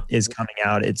is coming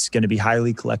out. It's going to be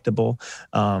highly collectible.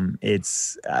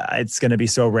 It's going to be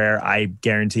so rare. I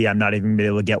guarantee I'm not even going to be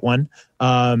able to get one.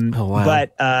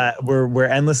 But we're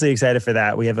endlessly excited for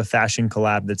that. We have a fashion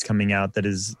collab that's coming out that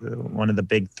is one of the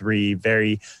big three,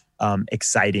 very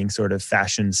exciting sort of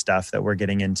fashion stuff that we're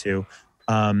getting into.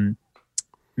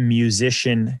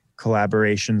 Musician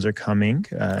collaborations are coming.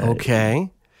 Okay.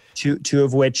 Two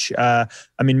of which,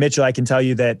 Mitchell, I can tell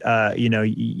you that,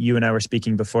 you and I were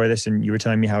speaking before this, and you were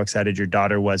telling me how excited your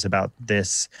daughter was about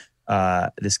this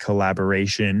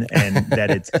collaboration, and that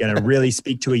it's going to really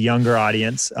speak to a younger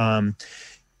audience.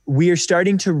 We are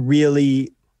starting to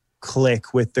really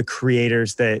click with the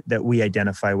creators that we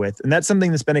identify with. And that's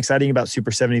something that's been exciting about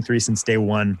Super73 since day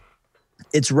one.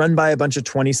 It's run by a bunch of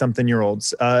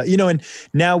 20-something-year-olds, and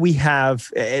now we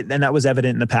have, and that was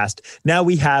evident in the past. Now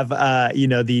we have,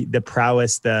 the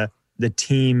prowess, the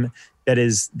team that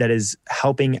is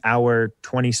helping our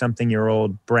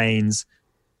 20-something-year-old brains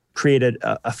create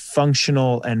a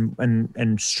functional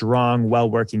and strong,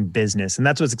 well-working business. And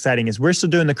that's what's exciting, is we're still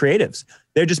doing the creatives.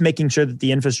 They're just making sure that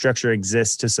the infrastructure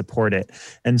exists to support it.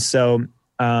 And so,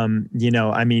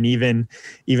 even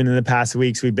in the past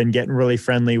weeks, we've been getting really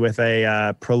friendly with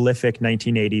a prolific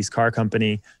 1980s car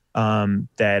company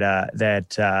that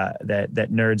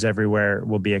nerds everywhere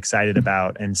will be excited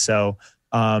about. And so,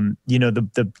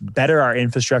 the better our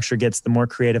infrastructure gets, the more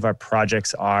creative our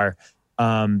projects are,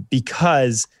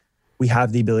 because we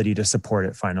have the ability to support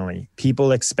it. Finally,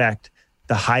 people expect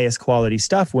the highest quality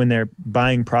stuff when they're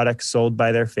buying products sold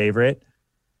by their favorite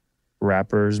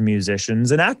rappers,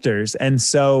 musicians, and actors. And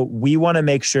so we want to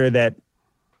make sure that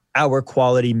our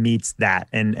quality meets that.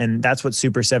 And that's what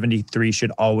Super73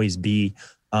 should always be.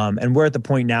 And we're at the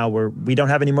point now where we don't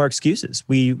have any more excuses.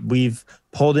 We've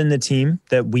pulled in the team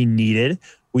that we needed.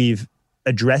 We've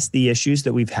addressed the issues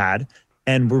that we've had,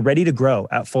 and we're ready to grow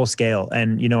at full scale.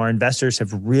 And, our investors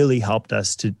have really helped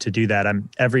us to do that.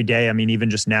 Every day, even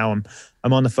just now,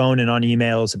 I'm on the phone and on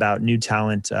emails about new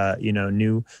talent,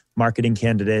 new marketing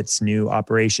candidates, new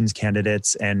operations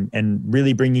candidates, and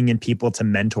really bringing in people to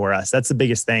mentor us. That's the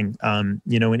biggest thing. In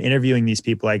interviewing these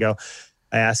people, I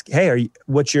ask, hey,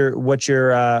 what's your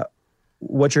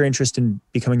interest in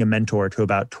becoming a mentor to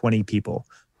about 20 people?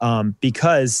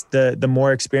 because the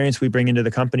more experience we bring into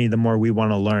the company, the more we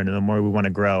want to learn and the more we want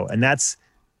to grow. And that's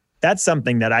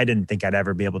something that I didn't think I'd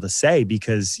ever be able to say,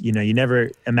 because, you never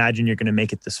imagine you're going to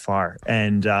make it this far.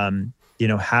 And,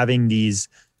 having these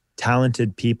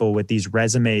talented people with these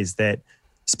resumes that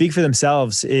speak for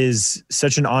themselves is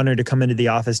such an honor to come into the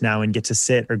office now and get to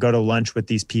sit or go to lunch with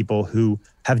these people who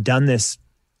have done this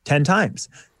 10 times.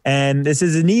 And this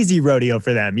is an easy rodeo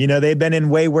for them. They've been in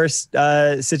way worse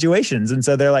situations. And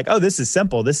so they're like, oh, this is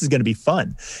simple. This is going to be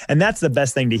fun. And that's the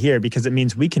best thing to hear, because it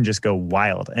means we can just go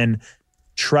wild. And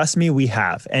trust me, we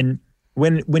have. And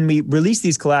when we release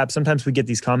these collabs, sometimes we get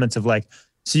these comments of like,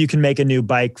 so you can make a new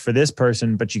bike for this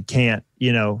person, but you can't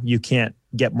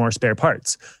get more spare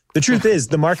parts. The truth is,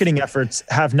 the marketing efforts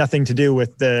have nothing to do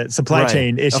with the supply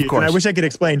chain issues. And I wish I could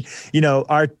explain,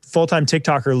 our full-time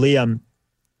TikToker, Liam,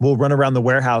 will run around the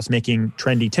warehouse making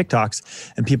trendy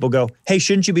TikToks, and people go, hey,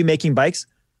 shouldn't you be making bikes?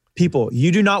 People,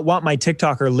 you do not want my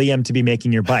TikToker Liam to be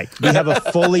making your bike. We have a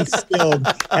fully skilled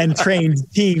and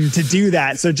trained team to do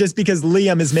that. So just because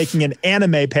Liam is making an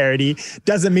anime parody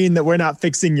doesn't mean that we're not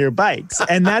fixing your bikes.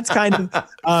 And that's kind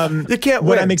of you can't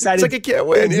what win. I'm excited. It's like you can't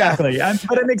win. Exactly. Yeah.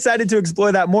 But I'm excited to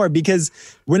explore that more, because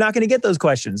we're not going to get those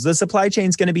questions. The supply chain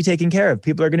is going to be taken care of.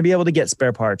 People are going to be able to get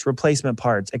spare parts, replacement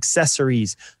parts,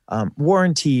 accessories,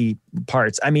 warranty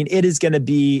parts. I mean, it is going to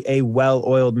be a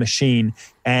well-oiled machine.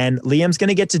 And Liam's going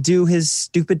to get to do his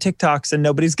stupid TikToks and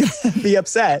nobody's going to be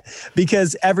upset,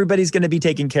 because everybody's going to be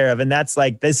taken care of. And that's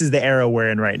like, this is the era we're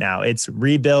in right now. It's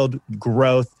rebuild,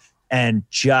 growth, and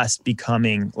just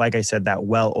becoming, like I said, that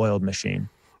well-oiled machine.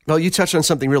 Well, you touched on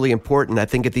something really important. I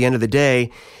think at the end of the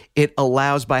day, it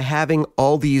allows, by having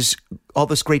all this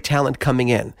great talent coming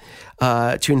in,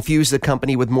 to infuse the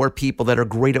company with more people that are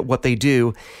great at what they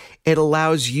do. It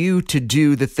allows you to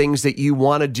do the things that you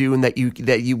want to do and that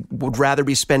you would rather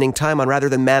be spending time on, rather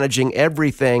than managing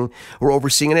everything or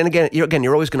overseeing it. And again,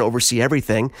 you're always going to oversee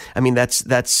everything. I mean,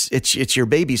 it's your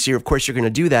baby, so of course you're going to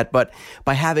do that. But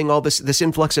by having all this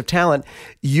influx of talent,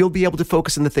 you'll be able to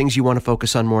focus on the things you want to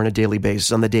focus on more on a daily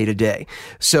basis, on the day to day.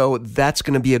 So that's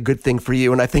going to be a good thing for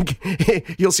you. And I think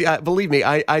you'll see. Believe me,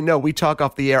 I know we talk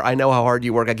off the air. I know how hard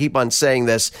you work. I keep on saying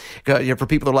this for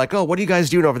people that are like, oh, what are you guys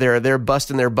doing over there? They're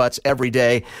busting their butts every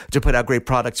day to put out great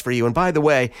products for you. And by the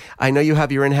way, I know you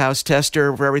have your in-house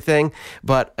tester for everything,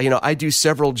 but I do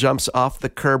several jumps off the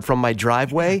curb from my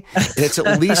driveway, and it's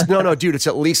at least it's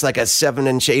at least like a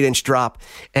 7-inch, 8-inch drop.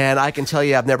 And I can tell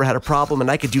you, I've never had a problem, and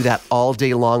I could do that all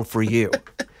day long for you.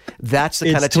 That's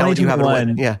the kind of talent you have to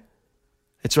win. Yeah.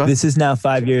 It's right. This is now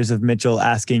 5 years of Mitchell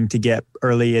asking to get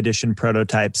early edition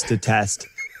prototypes to test.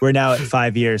 We're now at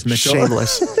 5 years, Mitchell.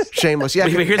 Shameless. Yeah.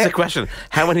 But here's the question.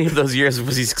 How many of those years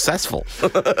was he successful?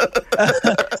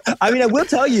 I mean, I will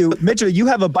tell you, Mitchell, you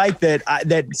have a bike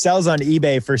that sells on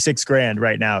eBay for $6,000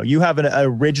 right now. You have an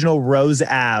original Rose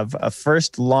Ave, a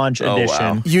first launch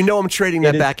edition. Wow. I'm trading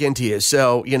that back into you.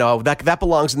 So, that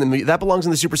belongs in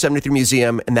the Super 73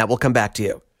 museum, and that will come back to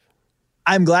you.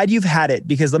 I'm glad you've had it,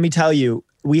 because let me tell you,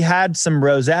 we had some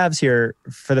Rose Aves here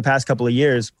for the past couple of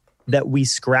years that we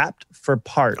scrapped for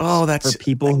parts for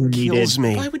people who needed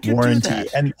Why would you warranty. do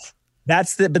that? And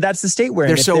that's the state we're in.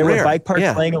 They're if so there rare. were bike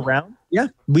parts laying around,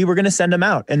 we were going to send them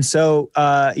out. And so,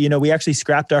 we actually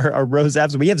scrapped our Rose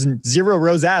Aves. We have 0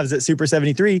 Rose Aves at Super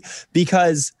 73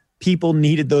 because people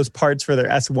needed those parts for their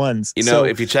S1s.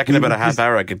 If you check in about a half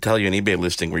hour, I could tell you an eBay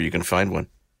listing where you can find one.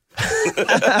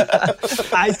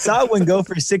 I saw one go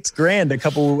for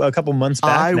 $6,000 a couple months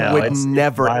back. I would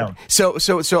never. So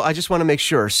I just want to make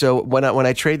sure. So when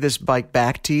I trade this bike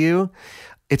back to you,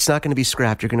 it's not going to be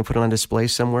scrapped. You're going to put it on display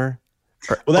somewhere.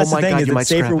 Well, that's the thing. Is it's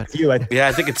safer with you? I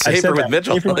think it's safer with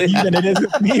Mitchell. Safer with you than it is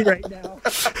with me right now.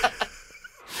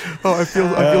 Oh, I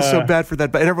feel so bad for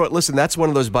that. But everyone, listen, that's one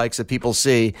of those bikes that people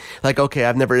see like, okay,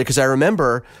 I've never, because I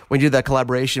remember when you did that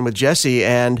collaboration with Jesse,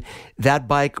 and that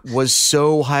bike was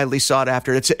so highly sought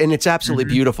after. It's absolutely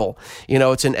beautiful.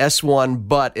 It's an S1,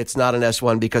 but it's not an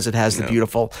S1 because it has the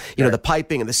beautiful, the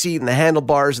piping and the seat and the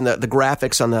handlebars and the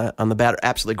graphics on the battery,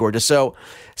 absolutely gorgeous. So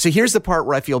here's the part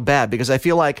where I feel bad, because I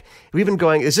feel like we've been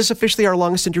going, is this officially our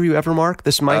longest interview ever, Mark?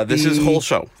 This might be. This is whole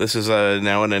show. This is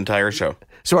now an entire show.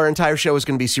 So our entire show is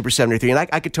going to be Super 73, and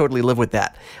I could totally live with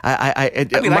that. I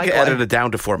could edit it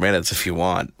down to 4 minutes if you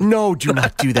want. No, do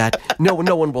not do that. No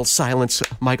one will silence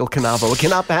Michael Cannavo. It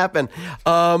cannot happen.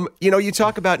 You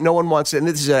talk about no one wants it, and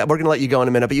this is we're going to let you go in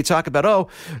a minute, but you talk about,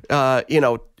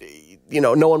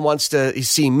 no one wants to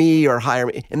see me or hire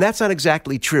me. And that's not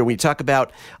exactly true. When you talk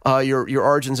about your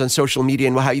origins on social media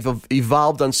and how you've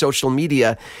evolved on social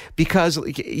media, because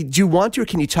do you want to, or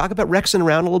can you talk about Rexing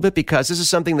Around a little bit? Because this is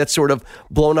something that's sort of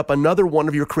blown up, another one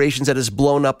of your creations that has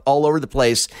blown up all over the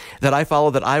place that I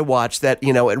follow, that I watch, that,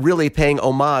 it really paying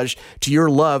homage to your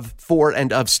love for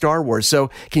and of Star Wars. So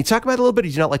can you talk about it a little bit? Or do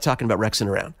you not like talking about Rexing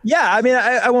Around? Yeah, I mean,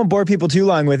 I won't bore people too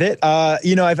long with it.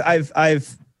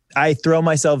 I throw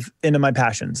myself into my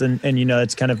passions, and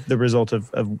it's kind of the result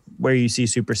of where you see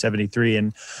Super 73.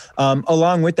 And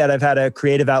along with that, I've had a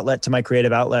creative outlet to my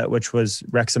creative outlet, which was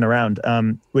Rexing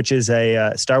Around, which is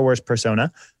a Star Wars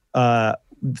persona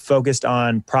focused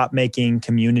on prop making,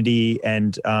 community,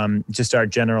 and just our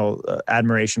general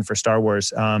admiration for Star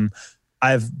Wars.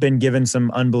 I've been given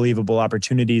some unbelievable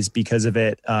opportunities because of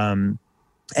it.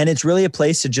 And it's really a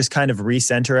place to just kind of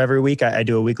recenter every week. I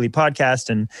do a weekly podcast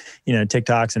and,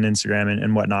 TikToks and Instagram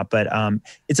and whatnot. But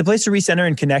it's a place to recenter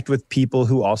and connect with people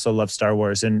who also love Star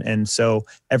Wars. And so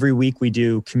every week we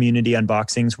do community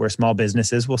unboxings where small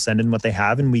businesses will send in what they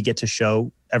have, and we get to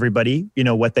show everybody,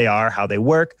 what they are, how they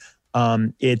work.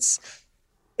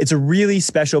 It's a really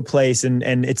special place,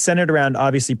 and it's centered around,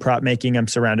 obviously, prop making. I'm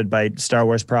surrounded by Star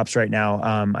Wars props right now.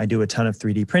 I do a ton of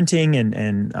 3D printing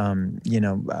and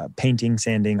painting,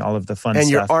 sanding, all of the fun stuff.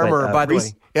 And your armor, by the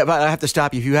way. Yeah, but I have to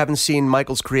stop you. If you haven't seen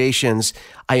Michael's creations,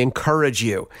 I encourage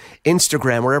you.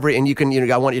 Instagram, wherever, and you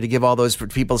can, I want you to give all those for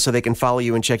people so they can follow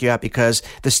you and check you out, because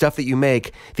the stuff that you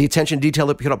make, the attention to detail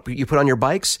that you put on your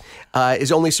bikes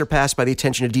is only surpassed by the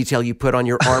attention to detail you put on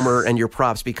your armor and your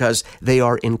props, because they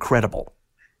are incredible.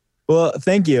 Well,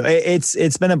 thank you.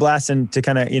 It's been a blast, and to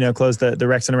kind of close the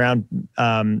Rexing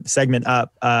Around segment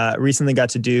up. Recently got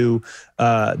to do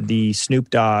the Snoop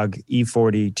Dogg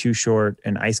E40 Too Short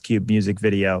and Ice Cube music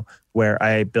video, where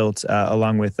I built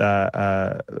along with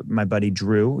my buddy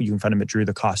Drew. You can find him at Drew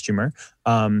the Costumer.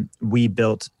 We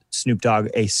built Snoop Dogg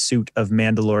a suit of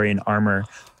Mandalorian armor,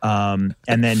 and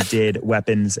then did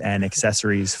weapons and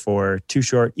accessories for Too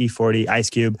Short, E40, Ice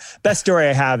Cube. Best story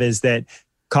I have is that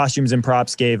Costumes and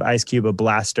Props gave Ice Cube a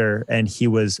blaster, and he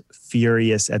was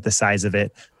furious at the size of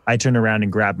it. I turned around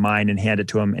and grabbed mine and handed it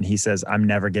to him, and he says, "I'm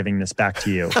never giving this back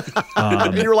to you."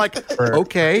 You're like,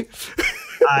 okay.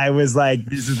 I was like,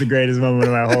 this is the greatest moment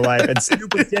of my whole life. And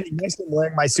Snoop was standing next to him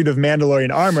wearing my suit of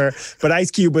Mandalorian armor, but Ice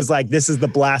Cube was like, this is the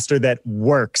blaster that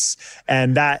works.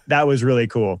 And that was really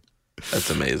cool. That's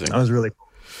amazing. That was really cool.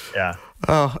 Yeah.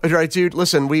 Oh, all right, dude.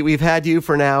 Listen, we've had you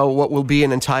for now what will be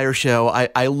an entire show.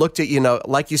 I looked at,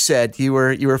 like you said, you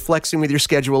were flexing with your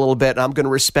schedule a little bit, and I'm going to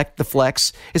respect the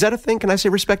flex. Is that a thing? Can I say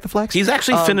respect the flex? He's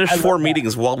actually finished 4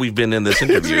 meetings while we've been in this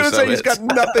interview. He's got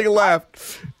nothing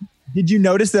left. Did you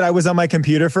notice that I was on my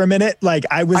computer for a minute? Like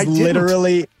I was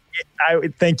literally...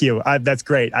 thank you. That's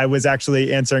great. I was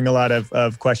actually answering a lot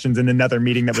of questions in another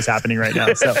meeting that was happening right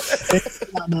now. So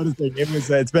not noticing.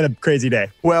 It's been a crazy day.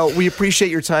 Well, we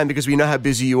appreciate your time because we know how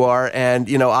busy you are. And,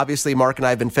 obviously Mark and I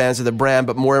have been fans of the brand,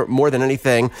 but more than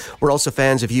anything, we're also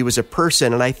fans of you as a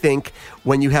person. And I think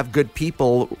when you have good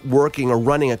people working or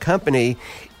running a company,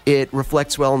 it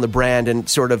reflects well on the brand and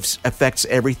sort of affects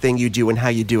everything you do and how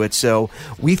you do it. So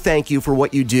we thank you for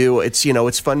what you do. It's,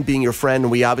 it's fun being your friend,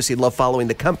 and we obviously love following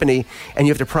the company. And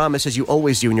you have to promise, as you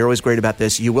always do, and you're always great about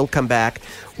this, you will come back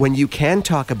when you can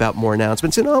talk about more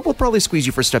announcements. And we'll probably squeeze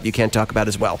you for stuff you can't talk about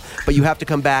as well. But you have to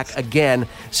come back again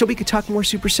so we can talk more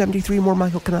Super 73, more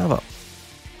Michael Cannavo.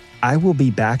 I will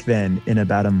be back then in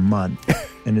about a month.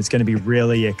 And it's going to be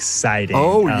really exciting.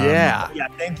 Oh, yeah. Yeah.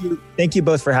 Thank you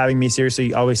both for having me.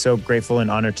 Seriously, always so grateful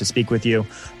and honored to speak with you.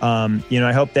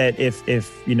 I hope that if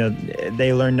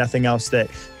they learn nothing else, that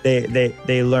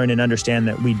they learn and understand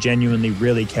that we genuinely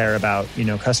really care about,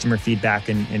 customer feedback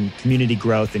and community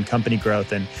growth and company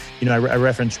growth. And, I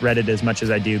reference Reddit as much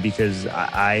as I do because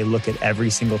I look at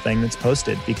every single thing that's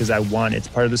posted because it's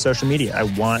part of the social media. I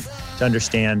want to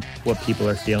understand what people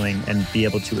are feeling and be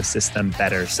able to assist them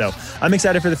better. So I'm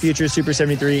excited for the future. Super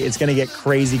 73. It's going to get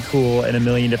crazy cool in a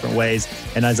million different ways.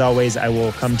 And as always, I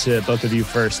will come to both of you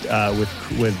first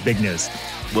with big news.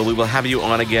 Well, we will have you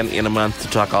on again in a month to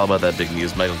talk all about that big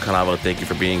news. Michael Cannavo, thank you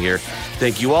for being here.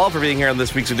 Thank you all for being here on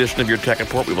this week's edition of Your Tech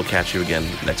Report. We will catch you again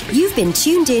next week. You've been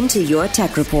tuned in to Your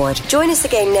Tech Report. Join us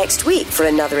again next week for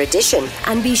another edition.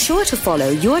 And be sure to follow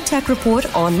Your Tech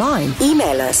Report online.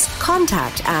 Email us,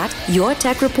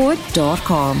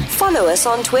 contact@yourtechreport.com. Follow us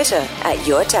on Twitter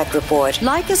 @YourTechReport.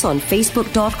 Like us on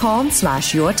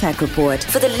Facebook.com/YourTechReport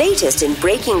for the latest in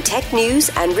breaking tech news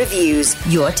and reviews.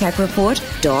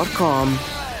 YourTechReport.com.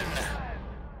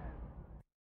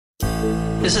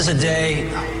 This is a day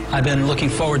I've been looking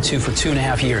forward to for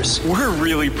 2.5 years. We're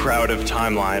really proud of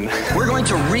Timeline. We're going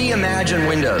to reimagine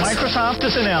Windows. Microsoft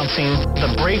is announcing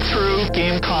the breakthrough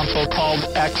game console called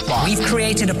Xbox. We've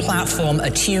created a platform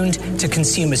attuned to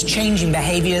consumers' changing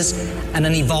behaviors and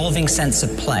an evolving sense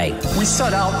of play. We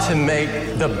set out to make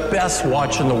the best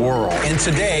watch in the world. And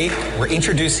today, we're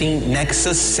introducing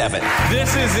Nexus 7.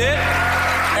 This is it,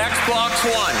 Xbox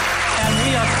One. And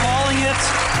we are calling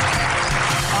it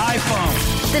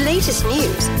iPhone. The latest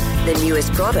news, the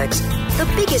newest products, the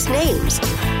biggest names.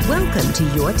 Welcome to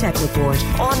Your Tech Report.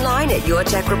 Online at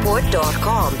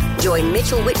yourtechreport.com. Join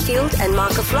Mitchell Whitfield and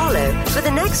Mark Aflalo for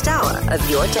the next hour of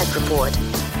Your Tech Report.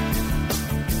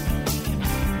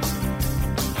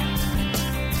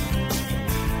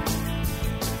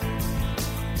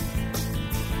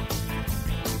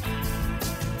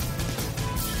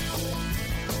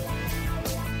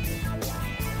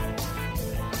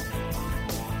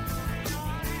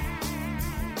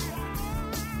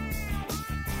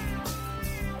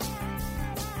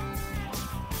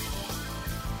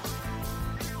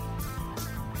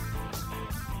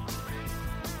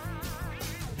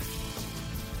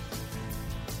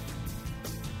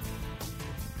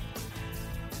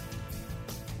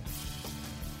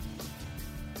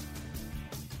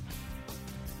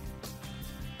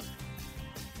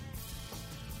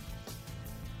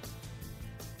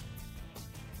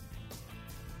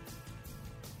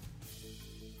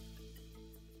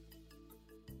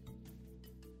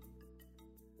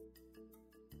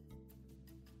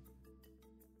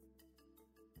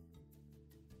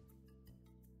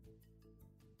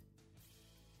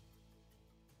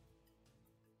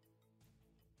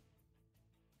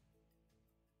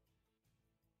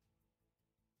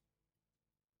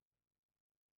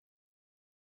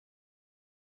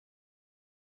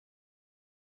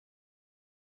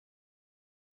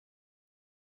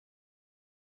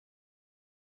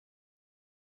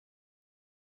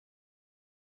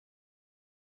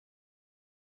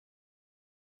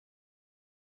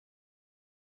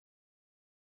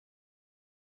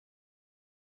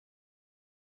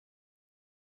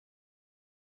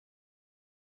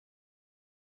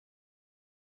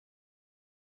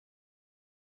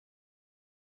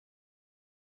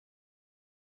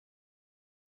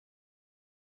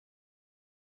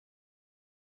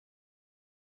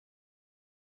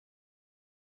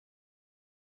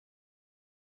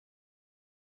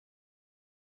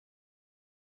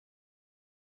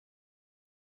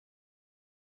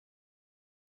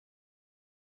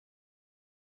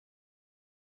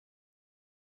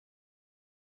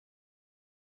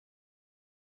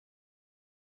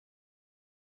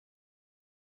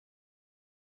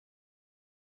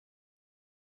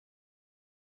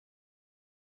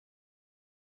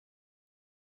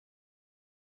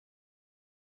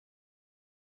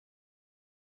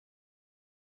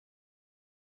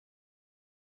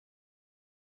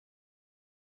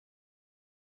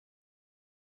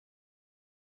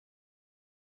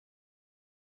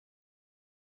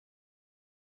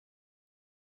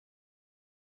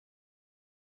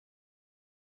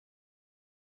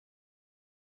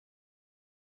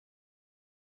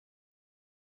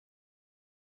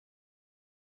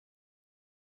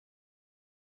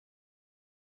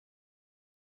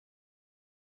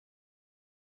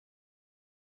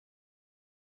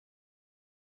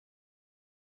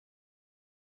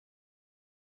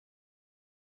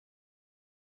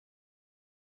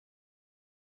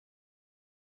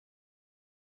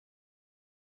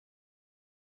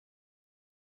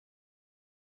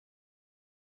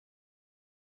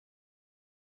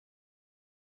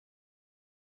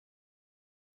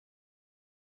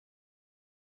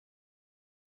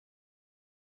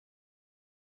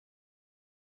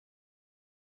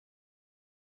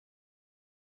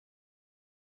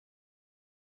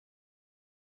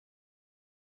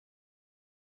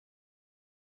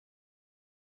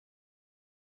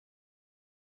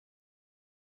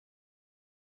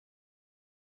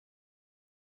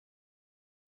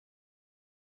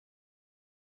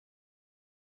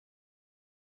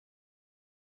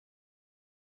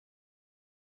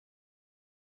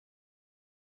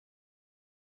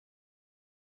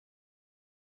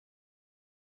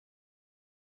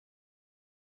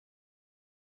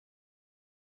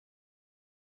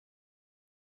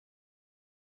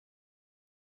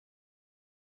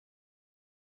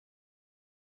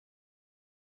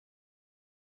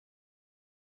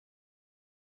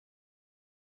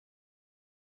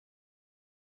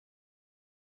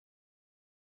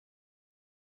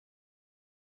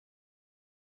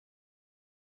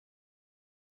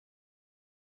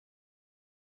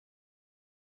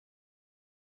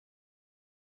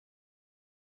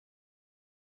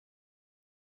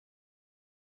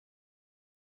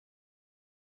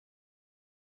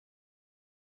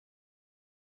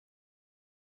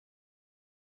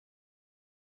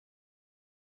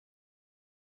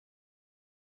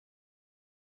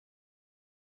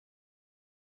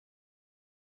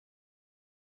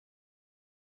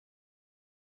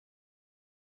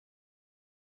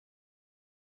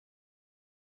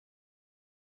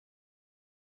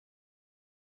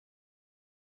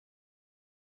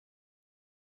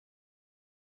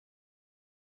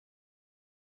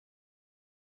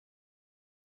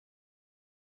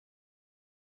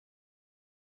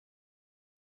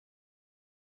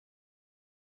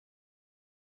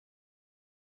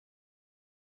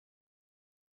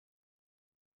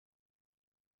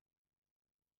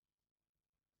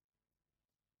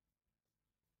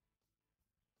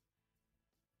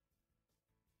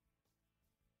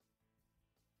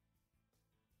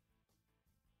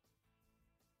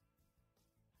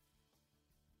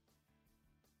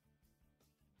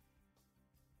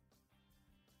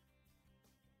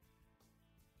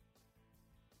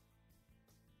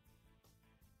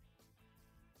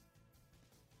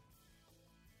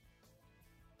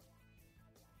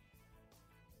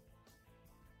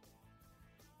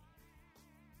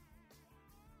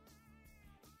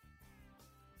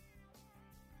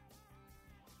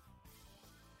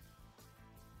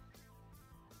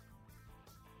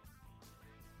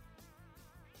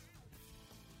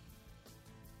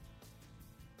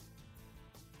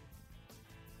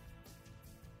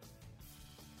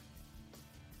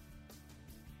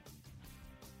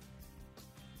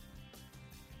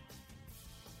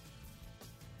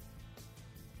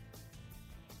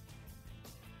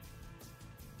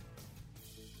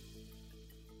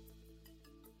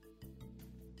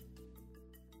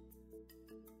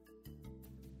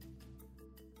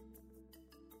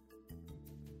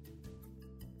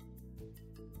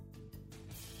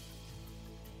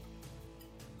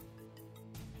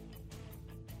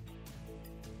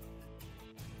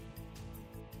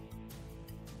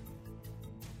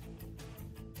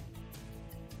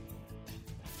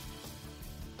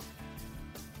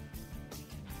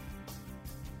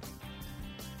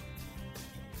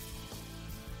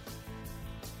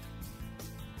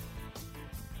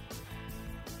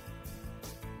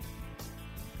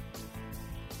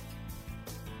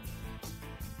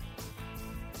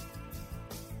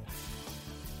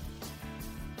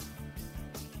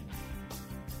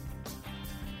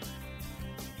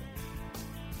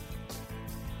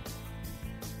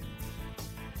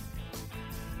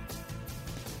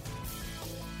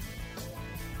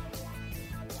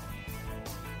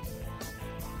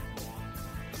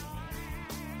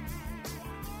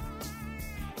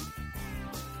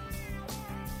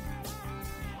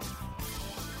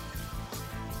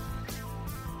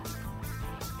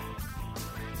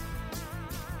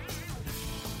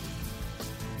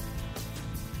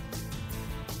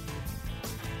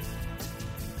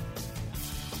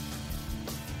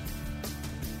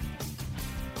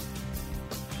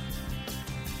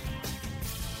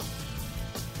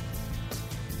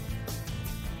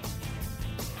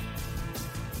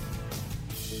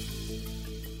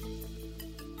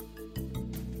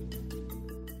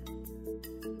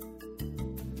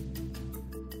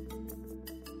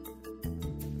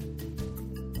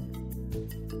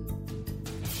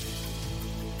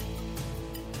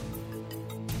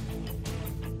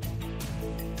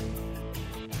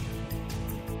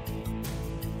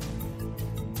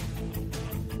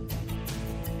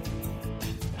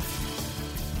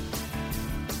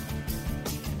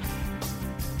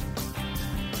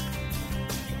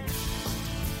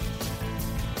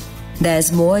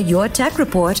 There's more Your Tech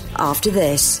Report after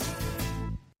this.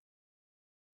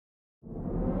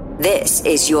 This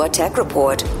is Your Tech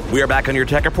Report. We are back on Your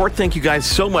Tech Report. Thank you guys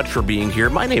so much for being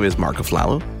here. My name is Marco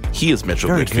Flallo. He is Mitchell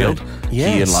Very Whitfield. good.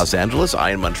 Yes. He in Los Angeles,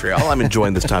 I in Montreal. I'm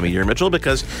enjoying this time of year, Mitchell,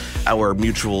 because our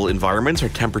mutual environments, our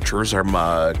temperatures are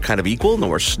kind of equal. No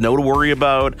more snow to worry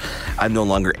about. I'm no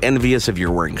longer envious if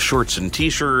you're wearing shorts and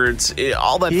T-shirts.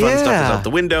 All that fun stuff is out the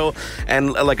window.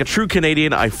 And like a true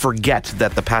Canadian, I forget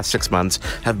that the past 6 months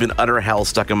have been utter hell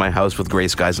stuck in my house with gray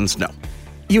skies and snow.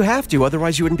 You have to,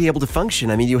 otherwise you wouldn't be able to function.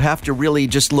 I mean, you have to really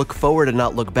just look forward and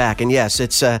not look back. And yes,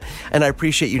 it's and I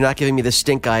appreciate you not giving me the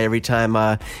stink eye every time.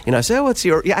 I say, "Oh, what's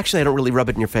your?" Yeah, actually, I don't really rub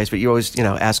it in your face, but you always,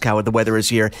 ask how the weather is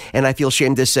here, and I feel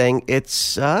shamed just saying it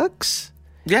sucks.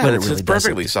 Yeah, it's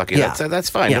perfectly sucky. Yeah. That's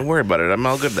fine. Yeah. Don't worry about it. I'm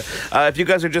all good. If you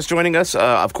guys are just joining us,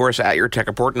 of course, at Your Tech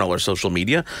Report and all our social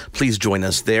media, please join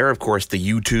us there. Of course, the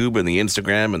YouTube and the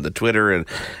Instagram and the Twitter and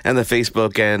the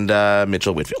Facebook and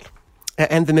Mitchell Whitfield.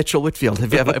 And the Mitchell Whitfield.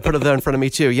 I put it there in front of me,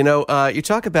 too. You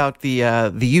talk about the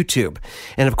YouTube,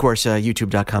 and, of course,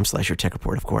 youtube.com/Your Tech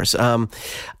Report, of course.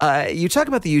 You talk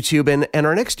about the YouTube, and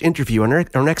our next interview,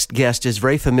 our next guest is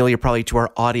very familiar probably to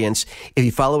our audience. If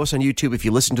you follow us on YouTube, if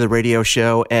you listen to the radio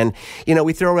show, and,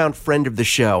 we throw around friend of the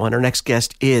show, and our next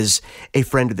guest is a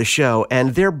friend of the show,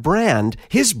 and their brand,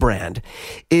 his brand,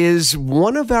 is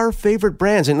one of our favorite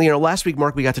brands. And, last week,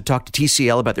 Mark, we got to talk to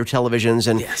TCL about their televisions,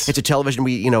 and It's a television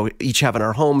we, each have in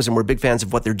our homes, and we're big fans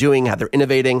of what they're doing, how they're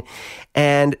innovating.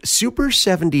 And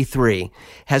Super73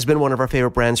 has been one of our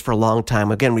favorite brands for a long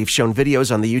time. Again, we've shown videos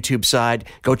on the YouTube side.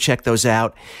 Go check those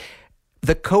out.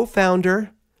 The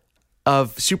co-founder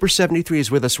of Super73 is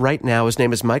with us right now. His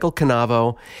name is Michael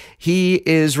Cannavo. He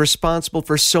is responsible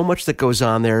for so much that goes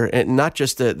on there, and not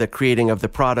just the creating of the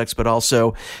products, but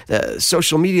also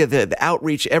social media, the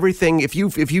outreach, everything. If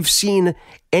you've seen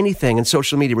anything in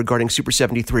social media regarding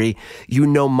Super73,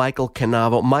 Michael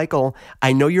Cannavo. Michael,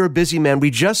 I know you're a busy man. We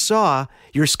just saw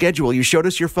your schedule. You showed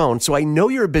us your phone, so I know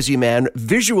you're a busy man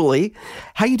visually.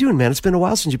 How you doing, man? It's been a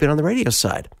while since you've been on the radio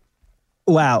side.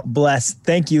 Wow, bless.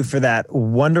 Thank you for that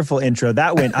wonderful intro.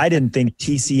 I didn't think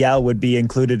TCL would be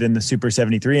included in the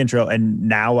Super73 intro, and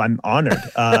now I'm honored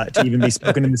to even be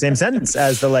spoken in the same sentence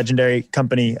as the legendary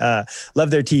company. Love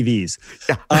their TVs.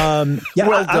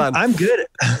 Well done. I'm good.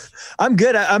 I'm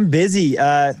good. I'm busy.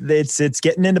 It's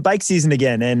getting into bike season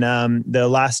again, and the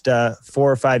last 4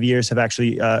 or 5 years have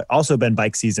actually also been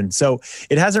bike season. So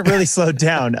it hasn't really slowed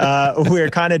down. We're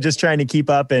kind of just trying to keep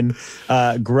up and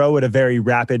grow at a very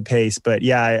rapid pace. But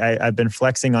yeah, I've been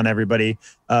flexing on everybody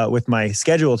with my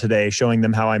schedule today, showing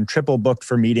them how I'm triple booked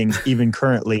for meetings even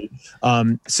currently.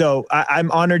 So I'm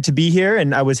honored to be here,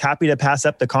 and I was happy to pass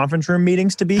up the conference room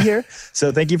meetings to be here.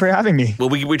 So thank you for having me. Well,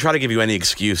 we try to give you any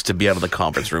excuse to be out of the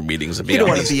conference room meetings and be you don't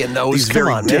want to be in those. These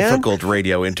very difficult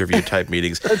radio interview type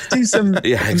meetings. Let's do some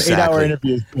 8-hour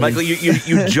interviews. Michael,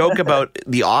 you joke about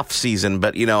the off season,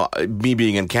 but me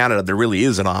being in Canada, there really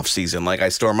is an off season. Like I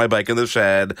store my bike in the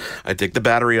shed, I take the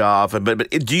battery off.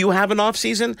 But do you have an off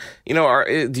season?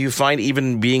 Do you find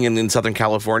even being in Southern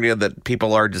California that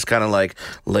people are just kind of like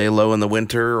lay low in the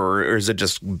winter, or is it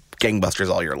just gangbusters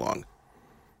all year long?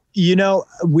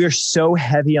 We're so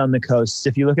heavy on the coast.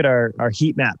 If you look at our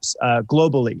heat maps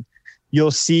globally,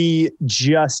 you'll see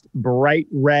just bright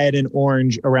red and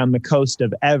orange around the coast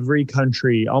of every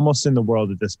country, almost in the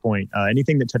world at this point,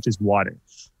 anything that touches water.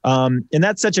 And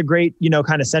that's such a great,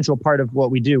 kind of central part of what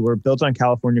we do. We're built on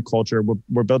California culture.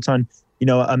 We're built on,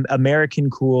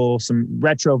 American cool, some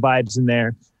retro vibes in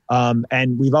there.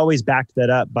 And we've always backed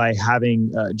that up by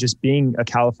having just being a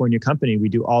California company. We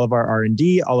do all of our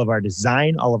R&D, all of our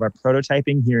design, all of our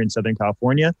prototyping here in Southern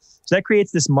California. So that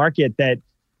creates this market that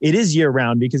it is year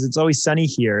round because it's always sunny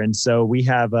here. And so we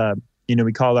have,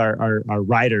 we call our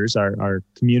riders, our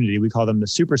community, we call them the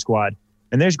Super Squad.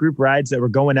 And there's group rides that were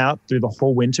going out through the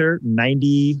whole winter,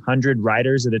 90, 100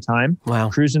 riders at a time. Wow.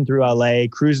 Cruising through LA,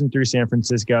 cruising through San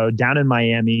Francisco, down in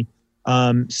Miami.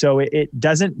 So it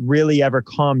doesn't really ever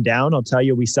calm down. I'll tell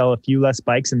you, we sell a few less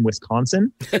bikes in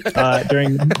Wisconsin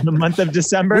during the month of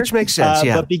December. Which makes sense,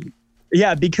 yeah.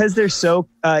 But because they're so,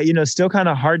 still kind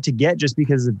of hard to get just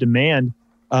because of demand.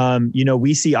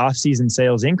 We see off-season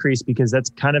sales increase because that's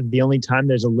kind of the only time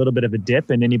there's a little bit of a dip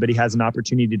and anybody has an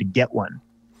opportunity to get one.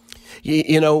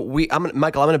 Michael, I'm going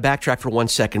to backtrack for 1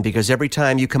 second because every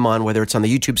time you come on, whether it's on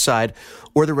the YouTube side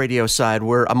or the radio side,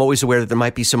 I'm always aware that there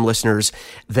might be some listeners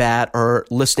that are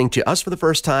listening to us for the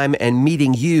first time and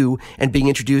meeting you and being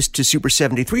introduced to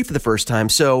Super73 for the first time.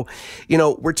 So,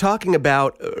 we're talking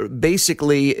about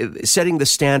basically setting the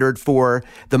standard for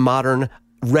the modern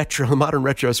modern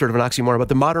retro is sort of an oxymoron, but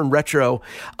the modern retro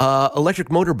electric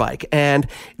motorbike. And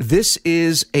this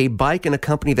is a bike and a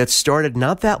company that started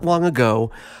not that long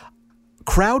ago,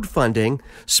 crowdfunding,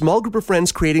 small group of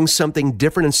friends creating something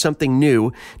different and something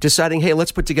new, deciding, hey,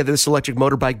 let's put together this electric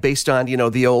motorbike based on,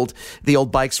 the old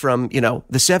bikes from, the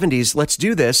 70s. Let's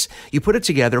do this. You put it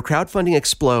together, crowdfunding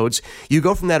explodes. You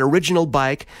go from that original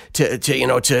bike to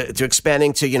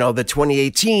expanding to, the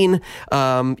 2018,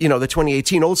 the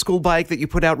 2018 old school bike that you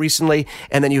put out recently.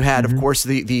 And then you had, of course,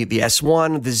 the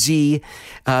S1, the Z,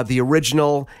 the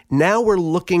original. Now we're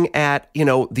looking at,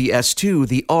 the S2,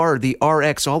 the R, the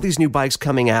RX, all these new bikes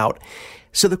coming out.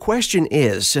 So the question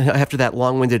is, after that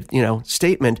long-winded,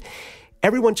 statement,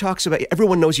 everyone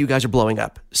knows you guys are blowing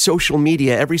up. Social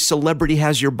media, every celebrity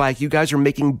has your bike. You guys are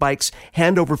making bikes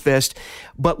hand over fist.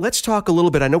 But let's talk a little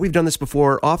bit. I know we've done this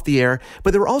before off the air,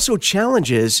 but there are also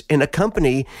challenges in a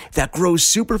company that grows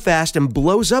super fast and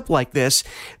blows up like this.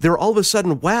 They're all of a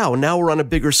sudden, wow, now we're on a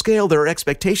bigger scale. There are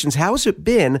expectations. How has it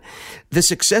been, the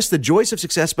success, the joys of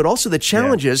success, but also the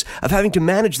challenges of having to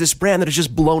manage this brand that has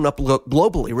just blown up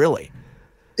globally, really?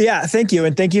 Yeah, thank you.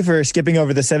 And thank you for skipping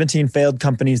over the 17 failed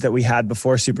companies that we had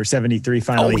before Super 73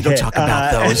 finally we don't hit. Talk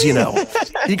about those, You got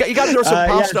to throw some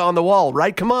pasta on the wall,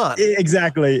 right? Come on.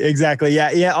 Exactly.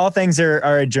 Yeah. All things are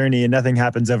a journey and nothing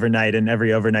happens overnight. And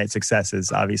every overnight success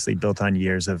is obviously built on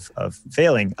years of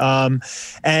failing.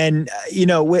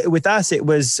 With us, it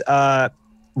was...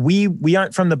 We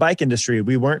aren't from the bike industry.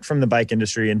 We weren't from the bike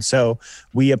industry. And so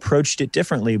we approached it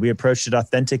differently. We approached it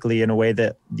authentically in a way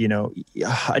that,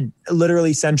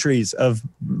 literally centuries of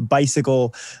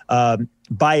bicycle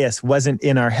bias wasn't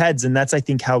in our heads. And that's, I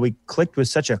think, how we clicked with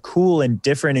such a cool and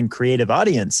different and creative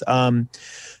audience.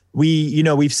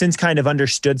 We've since kind of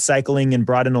understood cycling and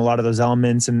brought in a lot of those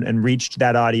elements and reached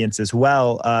that audience as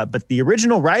well. But the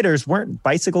original riders weren't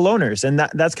bicycle owners. And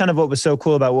that's kind of what was so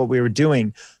cool about what we were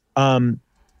doing.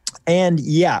 And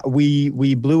yeah,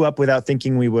 we blew up without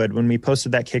thinking we would when we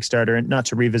posted that Kickstarter. And not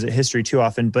to revisit history too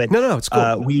often, but no, it's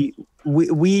cool. We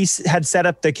had set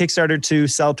up the Kickstarter to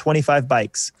sell 25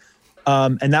 bikes.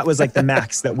 And that was like the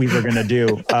max that we were going to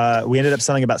do. We ended up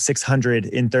selling about 600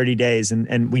 in 30 days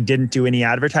and we didn't do any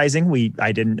advertising.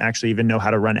 I didn't actually even know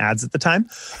how to run ads at the time.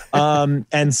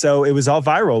 And so it was all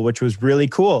viral, which was really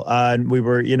cool. And we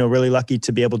were, really lucky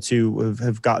to be able to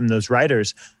have gotten those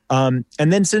riders. And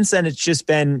then since then, it's just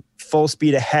been full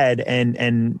speed ahead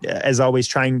and as always,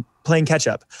 playing catch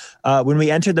up. When we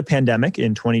entered the pandemic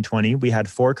in 2020, we had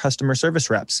 4 customer service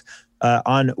reps.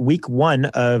 On week 1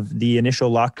 of the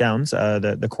initial lockdowns,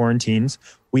 the quarantines,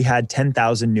 we had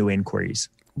 10,000 new inquiries.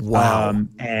 Wow.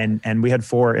 And we had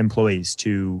 4 employees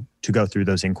to go through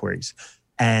those inquiries.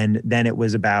 And then it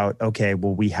was about, okay,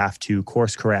 well, we have to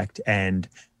course correct and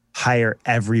hire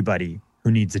everybody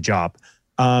who needs a job.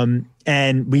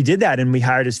 And we did that and we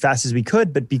hired as fast as we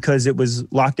could, but because it was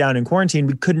lockdown and quarantine,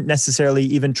 we couldn't necessarily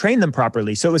even train them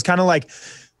properly. So it was kind of like,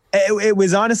 it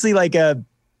was honestly like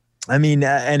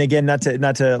and again, not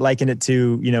to liken it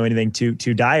to, anything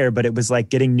too dire, but it was like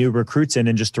getting new recruits in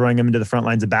and just throwing them into the front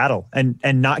lines of battle and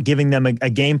not giving them a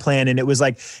game plan. And it was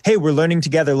like, hey, we're learning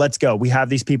together. Let's go. We have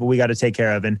these people we got to take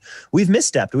care of. And we've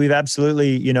misstepped. We've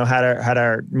absolutely, had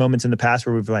our moments in the past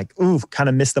where we've like, kind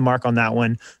of missed the mark on that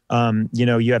one.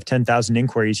 You have 10,000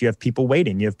 inquiries. You have people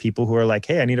waiting. You have people who are like,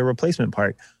 hey, I need a replacement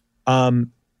part.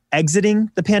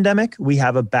 Exiting the pandemic, we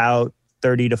have about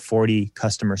 30 to 40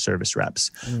 customer service reps.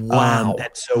 Wow. And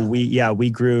so we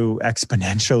grew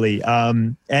exponentially.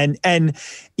 And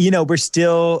we're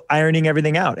still ironing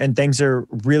everything out and things are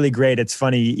really great. It's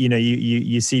funny,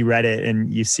 you see Reddit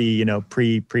and you see,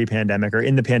 pre-pandemic or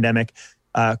in the pandemic,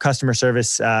 customer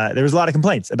service. There was a lot of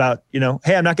complaints about,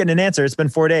 hey, I'm not getting an answer. It's been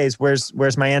 4 days.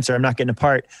 Where's my answer? I'm not getting a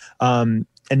part. And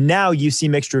now you see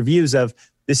mixed reviews of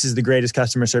this is the greatest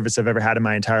customer service I've ever had in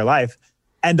my entire life.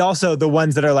 And also the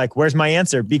ones that are like, where's my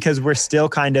answer? Because we're still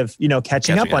kind of,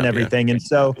 catching up on everything. Yeah. And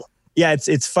so,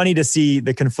 it's funny to see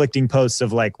the conflicting posts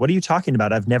of like, what are you talking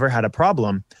about? I've never had a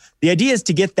problem. The idea is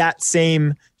to get that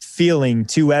same feeling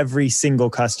to every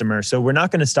single customer. So we're not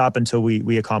going to stop until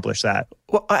we accomplish that.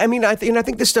 Well, I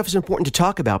think this stuff is important to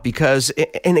talk about because,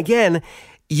 and again,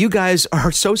 you guys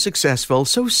are so successful,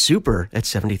 so super at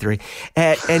 73.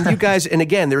 And you guys, and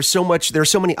again, there's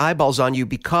so many eyeballs on you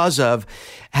because of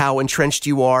how entrenched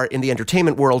you are in the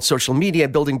entertainment world, social media,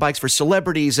 building bikes for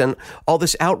celebrities and all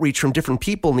this outreach from different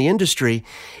people in the industry.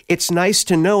 It's nice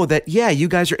to know that, you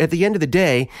guys are, at the end of the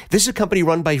day, this is a company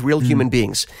run by real human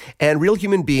beings. And real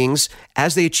human beings,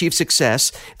 as they achieve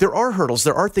success, there are hurdles.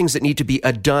 There are things that need to be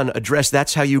addressed.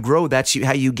 That's how you grow. That's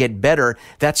how you get better.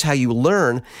 That's how you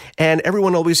learn. And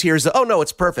everyone always hear is that, oh no,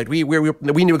 it's perfect. We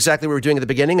knew exactly what we were doing at the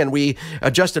beginning and we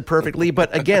adjusted perfectly.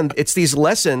 But again, it's these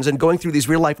lessons and going through these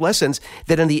real life lessons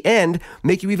that in the end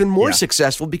make you even more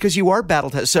successful because you are battle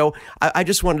tested. So I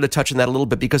just wanted to touch on that a little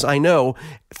bit because I know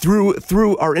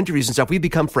through our interviews and stuff, we've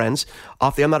become friends.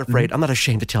 I'm not afraid. I'm not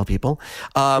ashamed to tell people.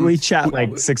 We chat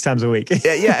like 6 times a week.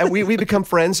 Yeah, and we become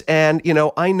friends, and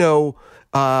I know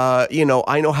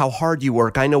how hard you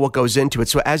work. I know what goes into it.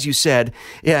 So as you said,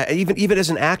 even as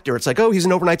an actor, it's like, oh, he's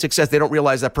an overnight success. They don't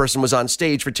realize that person was on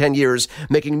stage for 10 years,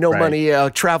 making no money,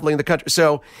 traveling the country.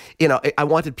 So, I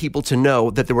wanted people to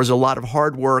know that there was a lot of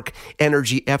hard work,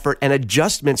 energy, effort, and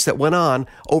adjustments that went on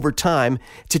over time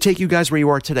to take you guys where you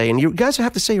are today. And you guys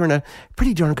have to say you're in a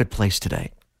pretty darn good place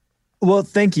today. Well,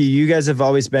 thank you. You guys have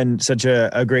always been such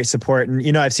a great support.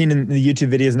 And, I've seen in the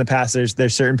YouTube videos in the past,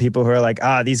 there's certain people who are like,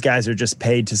 these guys are just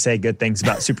paid to say good things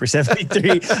about Super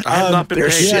 73. I have not been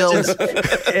paid.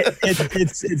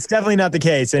 It's definitely not the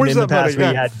case. And in the past,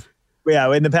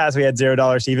 we had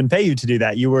 $0 to even pay you to do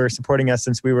that. You were supporting us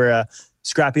since we were a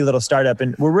scrappy little startup.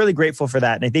 And we're really grateful for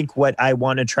that. And I think what I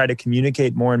want to try to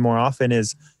communicate more and more often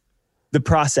is the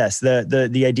process,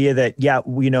 the idea that,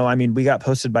 we got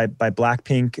posted by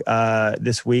Blackpink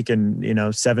this week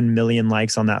and, 7 million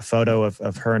likes on that photo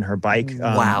of her and her bike,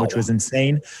 which was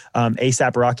insane.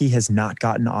 A$AP Rocky has not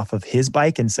gotten off of his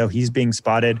bike. And so he's being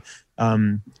spotted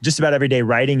just about every day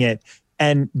riding it.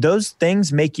 And those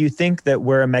things make you think that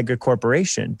we're a mega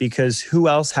corporation because who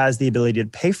else has the ability to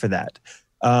pay for that?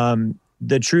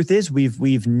 The truth is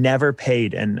we've never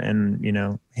paid and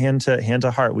hand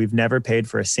to heart, we've never paid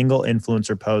for a single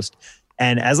influencer post.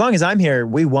 And as long as I'm here,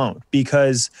 we won't,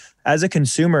 because as a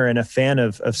consumer and a fan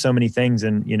of so many things,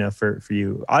 and for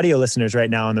you audio listeners right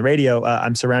now on the radio,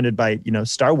 I'm surrounded by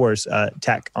Star Wars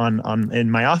tech on in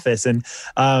my office, and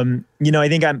I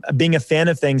think I'm being a fan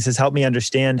of things has helped me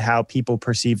understand how people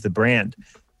perceive the brand.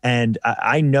 And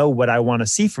I know what I want to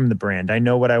see from the brand. I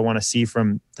know what I want to see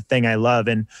from the thing I love.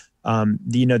 And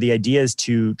the idea is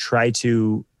to try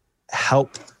to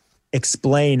help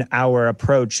explain our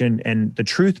approach and the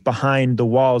truth behind the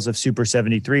walls of Super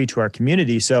 73 to our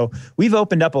community. So we've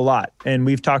opened up a lot and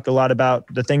we've talked a lot about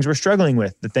the things we're struggling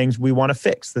with, the things we want to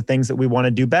fix, the things that we want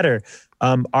to do better,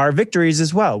 our victories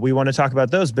as well. We want to talk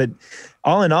about those. But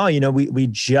all in all, we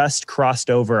just crossed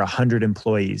over 100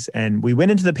 employees and we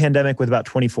went into the pandemic with about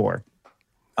 24.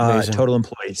 Total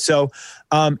employees. So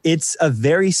it's a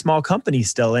very small company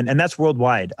still, and that's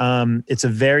worldwide. It's a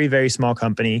very, very small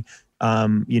company.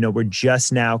 We're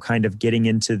just now kind of getting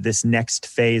into this next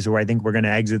phase where I think we're going to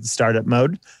exit the startup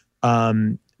mode.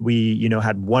 We,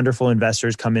 had wonderful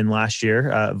investors come in last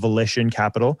year. Volition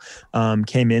Capital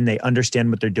came in. They understand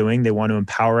what they're doing. They want to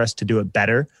empower us to do it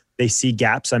better. They see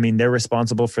gaps. I mean, they're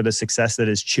responsible for the success that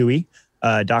is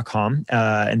Chewy.com.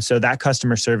 And so that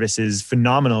customer service is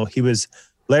phenomenal.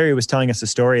 Larry was telling us a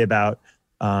story about,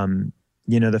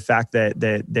 the fact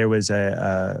that there was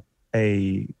a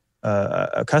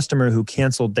customer who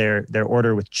canceled their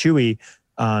order with Chewy,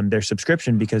 their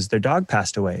subscription, because their dog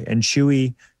passed away. And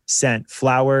Chewy sent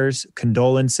flowers,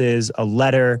 condolences, a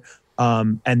letter,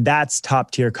 and that's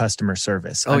top tier customer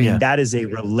service. I mean, that is a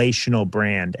relational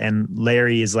brand. And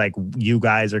Larry is like, you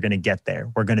guys are going to get there.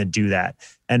 We're going to do that.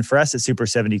 And for us at Super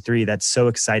 73, that's so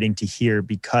exciting to hear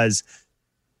because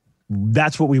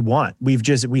that's what we want. We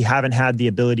haven't had the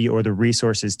ability or the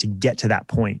resources to get to that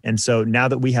point. And so now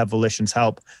that we have Volition's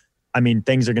help, I mean,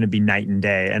 things are going to be night and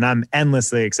day, and I'm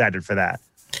endlessly excited for that.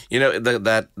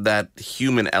 That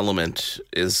human element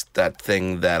is that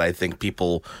thing that I think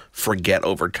people forget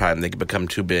over time. They become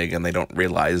too big and they don't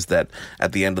realize that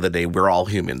at the end of the day, we're all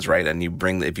humans, right? And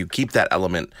if you keep that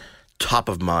element top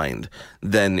of mind,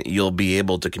 then you'll be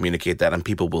able to communicate that and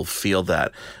people will feel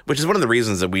that, which is one of the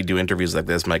reasons that we do interviews like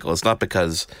this, Michael. It's not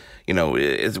because,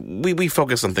 we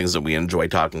focus on things that we enjoy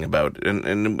talking about.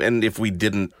 And if we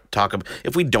don't talk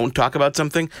about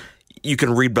something, you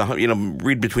can read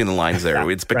between the lines there.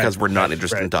 It's because we're not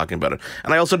interested in talking about it.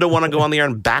 And I also don't want to go on the air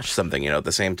and bash something, at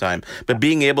the same time. But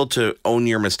being able to own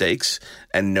your mistakes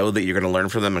and know that you're going to learn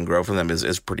from them and grow from them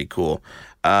is pretty cool.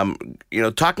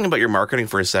 Talking about your marketing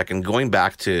for a second, going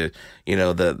back to,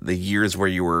 the years where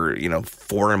you were,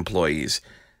 4 employees,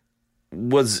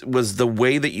 was the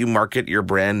way that you market your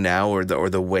brand now or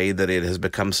the way that it has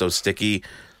become so sticky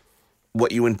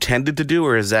what you intended to do,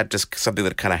 or is that just something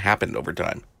that kind of happened over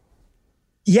time?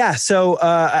 Yeah. So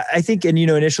I think,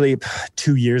 initially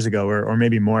 2 years ago or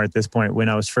maybe more at this point, when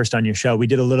I was first on your show, we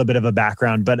did a little bit of a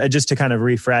background, but just to kind of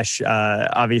refresh,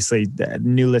 obviously,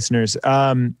 new listeners,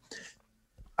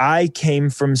 I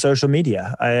came from social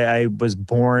media. I was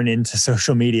born into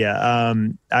social media.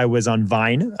 I was on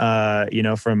Vine,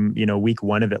 from week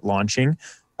one of it launching.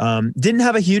 Didn't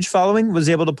have a huge following, was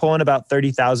able to pull in about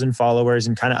 30,000 followers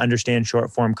and kind of understand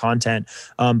short form content.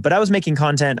 But I was making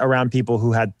content around people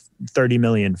who had 30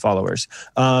 million followers.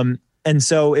 And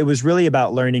so it was really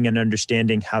about learning and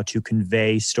understanding how to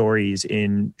convey stories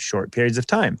in short periods of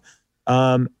time.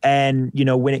 And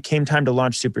when it came time to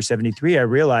launch Super 73, I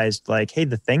realized hey,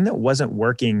 the thing that wasn't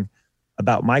working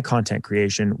about my content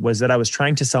creation was that I was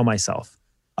trying to sell myself.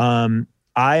 I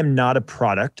am not a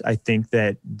product. I think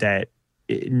that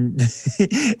it's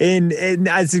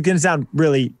going to sound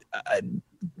really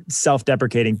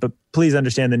self-deprecating, but please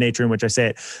understand the nature in which I say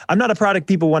it. I'm not a product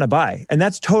people want to buy, and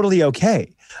that's totally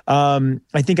okay.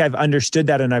 I think I've understood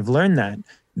that and I've learned that.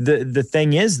 The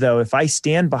thing is, though, if I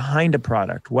stand behind a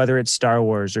product, whether it's Star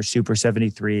Wars or Super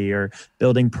 73 or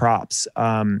building props,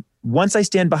 once I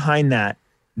stand behind that,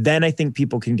 then I think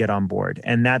people can get on board.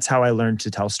 And that's how I learned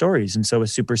to tell stories. And so with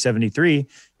Super 73,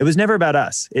 it was never about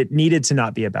us. It needed to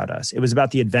not be about us. It was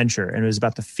about the adventure, and it was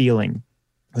about the feeling.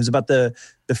 It was about the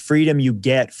freedom you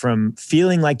get from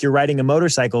feeling like you're riding a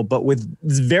motorcycle, but with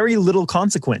very little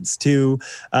consequence to,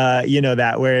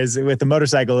 that. Whereas with the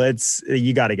motorcycle,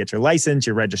 you got to get your license,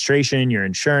 your registration, your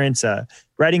insurance.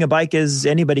 Riding a bike is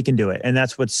anybody can do it. And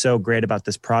that's what's so great about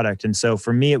this product. And so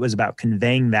for me, it was about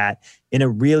conveying that in a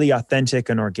really authentic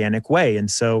and organic way.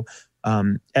 And so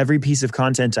every piece of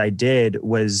content I did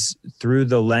was through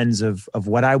the lens of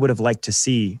what I would have liked to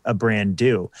see a brand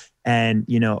do. And,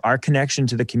 our connection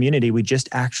to the community, we just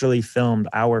actually filmed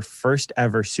our first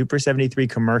ever Super 73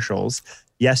 commercials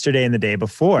yesterday and the day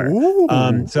before.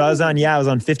 So I was on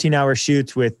 15-hour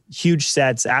shoots with huge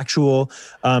sets, actual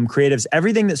creatives.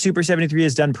 Everything that Super 73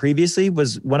 has done previously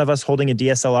was one of us holding a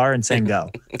DSLR and saying go.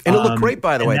 And it looked great,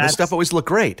 by the way. This stuff always looked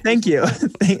great. Thank you.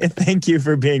 Thank you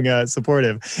for being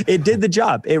supportive. It did the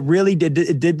job. It really did.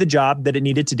 It did the job that it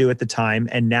needed to do at the time.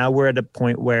 And now we're at a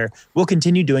point where we'll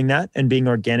continue doing that and being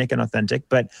organic and authentic.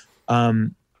 But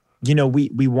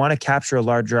we want to capture a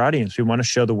larger audience. We want to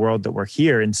show the world that we're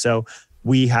here. And so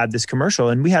we had this commercial,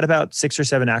 and we had about 6 or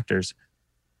 7 actors.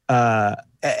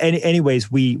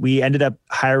 Anyways, we ended up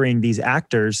hiring these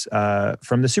actors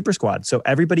from the Super Squad. So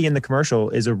everybody in the commercial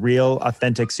is a real,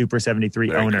 authentic Super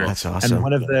 73 owner. Cool. That's awesome.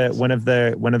 And one of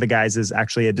the guys is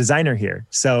actually a designer here.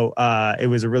 So it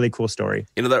was a really cool story.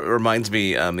 That reminds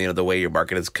me, the way you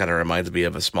market is kind of reminds me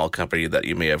of a small company that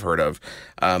you may have heard of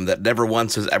that never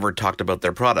once has ever talked about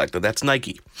their product, and that's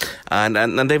Nike. And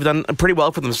they've done pretty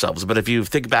well for themselves. But if you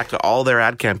think back to all their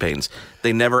ad campaigns,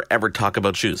 they never ever talk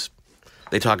about shoes.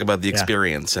 They talk about the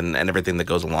experience and everything that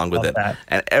goes along with it. That.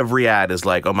 And every ad is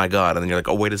like, oh my God. And then you're like,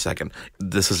 oh, wait a second.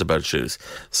 This is about shoes.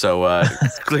 So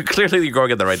clearly you're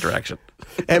going in the right direction.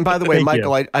 And by the way,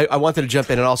 Michael, I wanted to jump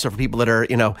in, and also for people that are,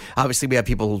 obviously we have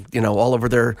people, all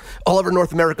over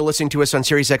North America listening to us on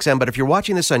Sirius XM. But if you're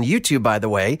watching this on YouTube, by the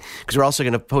way, because we're also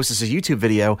going to post this as a YouTube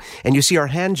video, and you see our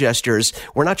hand gestures,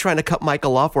 we're not trying to cut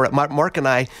Michael off. Mark and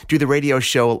I do the radio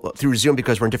show through Zoom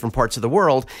because we're in different parts of the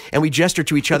world, and we gesture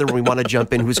to each other when we want to jump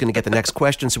in who's going to get the next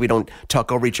question, so we don't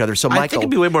talk over each other. So Michael, I think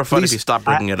it'd be way more fun if you stop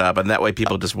bringing it up, and that way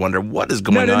people just wonder what is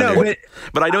going on here.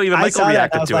 But I know even Michael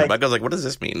reacted to it. Michael's like, what does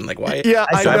this mean? Like, why? Yeah,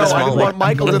 I know. I don't want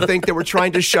Michael to think that we're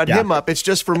trying to shut him up. It's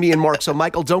just for me and Mark. So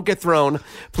Michael, don't get thrown.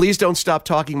 Please don't stop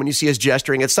talking when you see us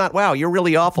gesturing. It's not, wow, you're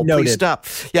really awful. Noted. Please stop.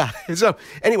 Yeah. So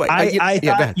anyway, I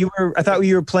thought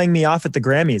you were playing me off at the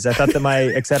Grammys. I thought that my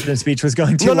acceptance speech was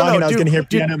going too long, and I was going to hear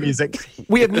piano music.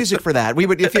 We have music for that.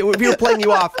 If we were playing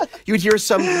you off, you would hear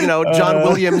some, John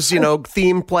Williams,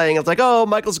 theme playing. It's like, oh,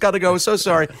 Michael's got to go. So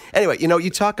sorry. Anyway, you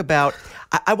talk about.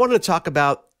 I wanted to talk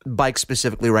about bikes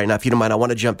specifically right now, if you don't mind. I want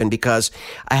to jump in because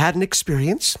I had an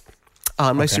experience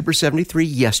on my Super 73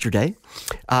 yesterday.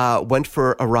 Went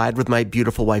for a ride with my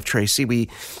beautiful wife, Tracy. We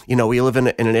live in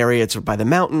an area, it's by the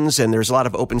mountains, and there's a lot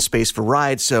of open space for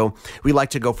rides. So we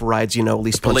like to go for rides, at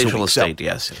least once a week. Palatial estate,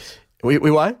 yes. We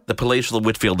what? The palatial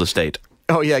Whitfield estate.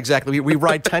 Oh, yeah, exactly. We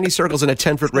ride tiny circles in a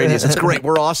 10-foot radius. It's great.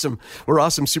 We're awesome. We're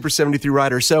awesome Super 73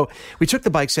 riders. So we took the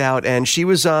bikes out, and she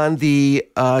was on the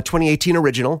 2018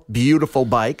 original, beautiful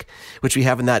bike, which we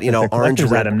have in that, orange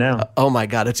red. Now. Oh, my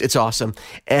God. It's awesome.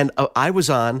 And I was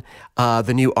on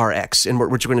the new RX, and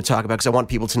which we're going to talk about because I want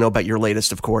people to know about your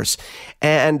latest, of course.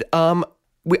 And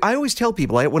I always tell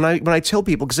people, when I tell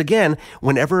people, because again,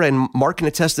 whenever, and Mark can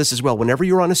attest this as well, whenever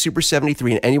you're on a Super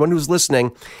 73, and anyone who's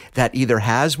listening that either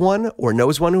has one or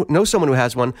knows someone who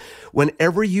has one,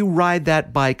 whenever you ride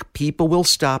that bike, people will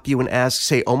stop you and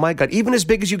say, oh my God, even as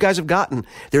big as you guys have gotten,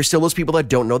 there's still those people that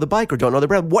don't know the bike or don't know the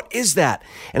brand. What is that?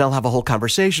 And I'll have a whole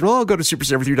conversation. Well, go to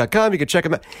super73.com. You can check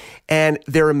them out. And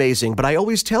they're amazing. But I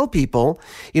always tell people,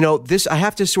 I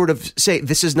have to sort of say,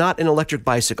 this is not an electric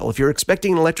bicycle. If you're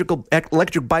expecting an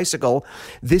electric bicycle,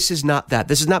 this is not that.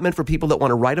 This is not meant for people that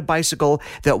want to ride a bicycle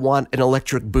that want an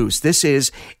electric boost. This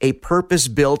is a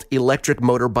purpose-built electric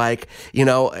motorbike,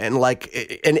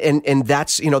 and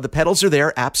that's, the pedals are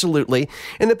there, absolutely.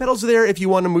 And the pedals are there if you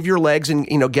want to move your legs and,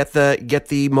 get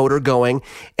the motor going.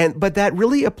 But that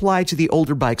really applied to the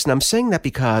older bikes. And I'm saying that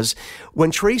because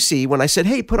when I said,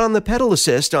 hey, put on the pedal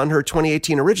assist on her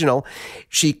 2018 original,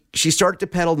 she started to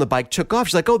pedal and the bike took off.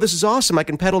 She's like, oh, this is awesome. I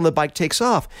can pedal and the bike takes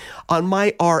off. On my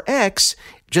RX,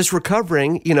 just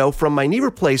recovering, from my knee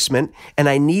replacement, and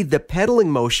I need the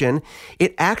pedaling motion,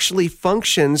 it actually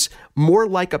functions more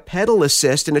like a pedal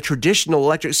assist in a traditional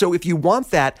electric. So if you want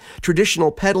that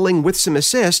traditional pedaling with some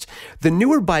assist, the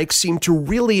newer bikes seem to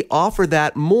really offer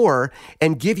that more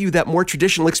and give you that more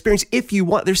traditional experience. If you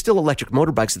want, they're still electric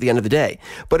motorbikes at the end of the day.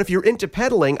 But if you're into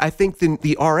pedaling, I think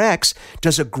the RX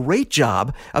does a great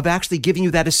job of actually giving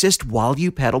you that assist while you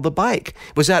pedal the bike.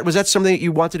 Was that something that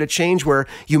you wanted to change, where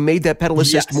you made that pedal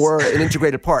assist more an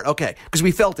integrated part? Okay, because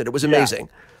we felt it. It was amazing.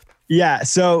 Yeah.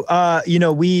 So,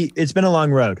 it's been a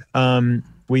long road.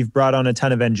 We've brought on a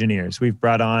ton of engineers. We've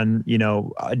brought on,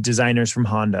 designers from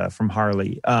Honda, from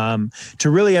Harley, to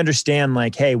really understand,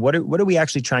 like, hey, what are we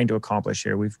actually trying to accomplish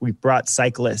here? We've brought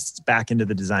cyclists back into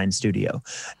the design studio.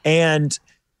 And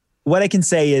what I can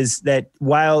say is that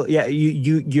while,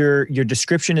 your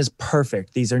description is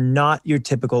perfect, these are not your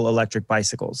typical electric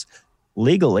bicycles.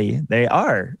 Legally, they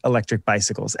are electric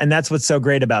bicycles. And that's what's so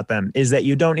great about them, is that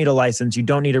you don't need a license. You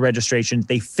don't need a registration.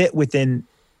 They fit within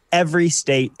every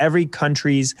state, every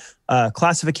country's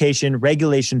classification,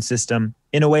 regulation system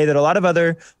in a way that a lot of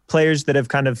other players that have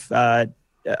kind of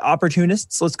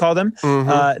opportunists, let's call them,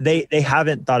 they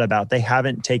haven't thought about, they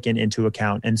haven't taken into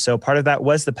account. And so part of that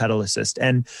was the pedal assist.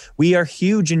 And we are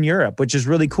huge in Europe, which is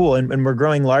really cool. And we're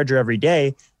growing larger every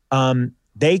day.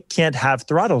 They can't have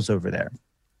throttles over there.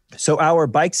 So our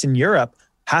bikes in Europe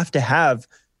have to have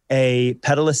a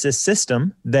pedal assist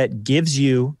system that gives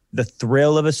you the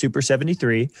thrill of a Super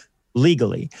 73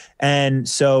 legally. And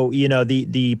so,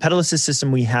 the pedal assist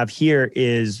system we have here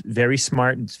is very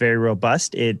smart. It's very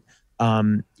robust. It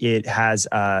has,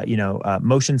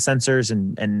 motion sensors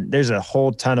and there's a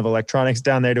whole ton of electronics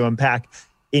down there to unpack.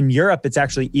 In Europe, it's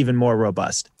actually even more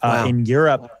robust. Wow. In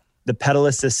Europe, the pedal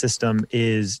assist system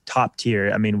is top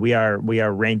tier. I mean, we are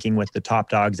ranking with the top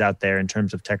dogs out there in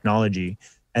terms of technology.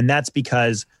 And that's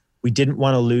because we didn't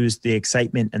want to lose the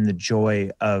excitement and the joy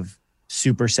of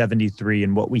Super 73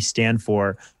 and what we stand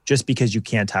for just because you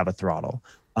can't have a throttle.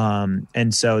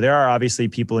 And so there are obviously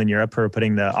people in Europe who are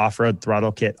putting the off-road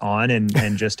throttle kit on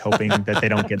and just hoping that they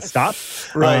don't get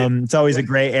stopped. Right. It's always a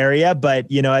gray area,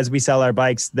 but as we sell our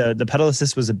bikes, the pedal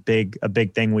assist was a big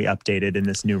thing we updated in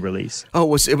this new release.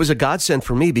 Oh, it was a godsend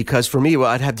for me, because for me,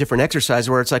 I'd have different exercises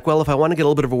where it's like, well, if I want to get a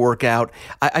little bit of a workout,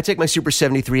 I take my Super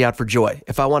 73 out for joy.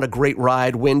 If I want a great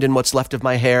ride, wind in what's left of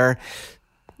my hair.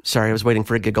 Sorry, I was waiting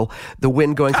for a giggle. The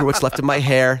wind going through what's left of my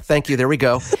hair. Thank you. There we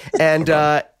go. And,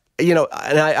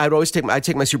 I'd always take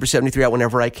my Super 73 out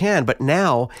whenever I can, but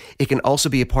now it can also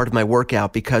be a part of my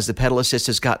workout because the pedal assist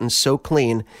has gotten so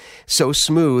clean, so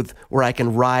smooth, where I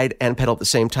can ride and pedal at the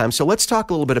same time. So let's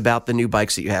talk a little bit about the new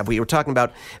bikes that you have. We were talking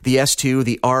about the S2,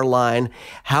 the R line.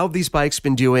 How have these bikes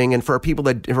been doing? And for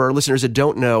our listeners that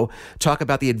don't know, talk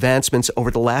about the advancements over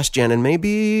the last gen and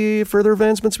maybe further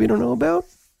advancements we don't know about.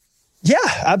 Yeah,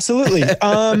 absolutely.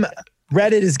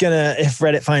 Reddit is if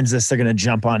Reddit finds this, they're gonna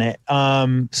jump on it.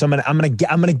 So I'm gonna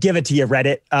give it to you,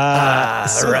 Reddit.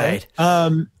 Right.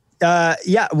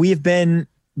 We have been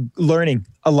learning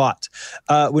a lot.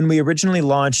 When we originally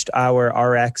launched our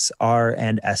RX, R,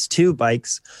 and S2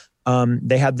 bikes,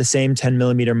 they had the same 10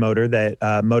 millimeter motor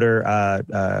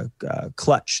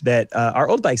clutch that our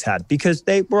old bikes had, because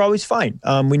they were always fine.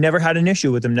 We never had an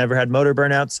issue with them, never had motor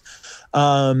burnouts.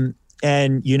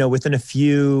 And, within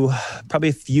probably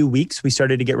a few weeks, we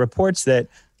started to get reports that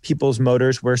people's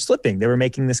motors were slipping. They were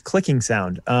making this clicking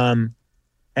sound. And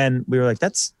we were like,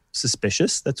 that's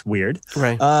suspicious. That's weird.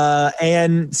 Right.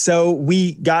 And so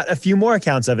we got a few more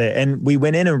accounts of it, and we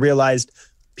went in and realized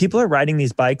people are riding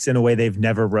these bikes in a way they've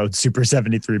never rode Super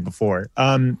 73 before.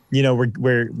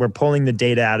 We're pulling the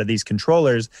data out of these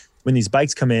controllers when these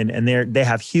bikes come in, and they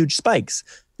have huge spikes.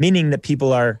 meaning that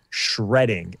people are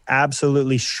shredding,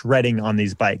 absolutely shredding on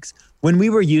these bikes. When we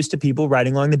were used to people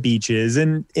riding along the beaches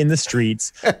and in the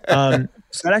streets. So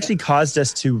it actually caused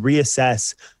us to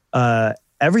reassess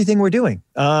everything we're doing.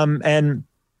 And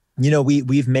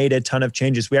we've made a ton of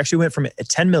changes. We actually went from a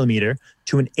 10 millimeter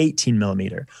to an 18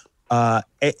 millimeter. When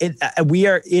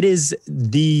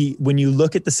you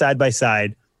look at the side by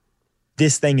side,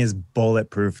 this thing is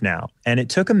bulletproof now. And it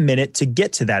took a minute to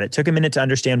get to that. It took a minute to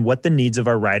understand what the needs of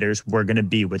our riders were going to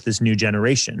be with this new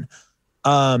generation.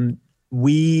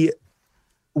 We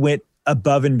went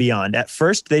above and beyond. At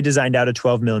first, they designed out a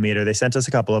 12 millimeter. They sent us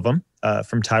a couple of them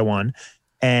from Taiwan.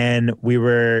 And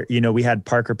we had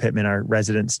Parker Pittman, our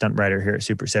resident stunt rider here at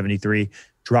Super 73,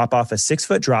 drop off a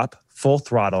 6-foot drop, full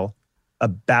throttle,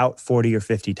 about 40 or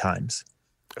 50 times.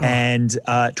 Oh. And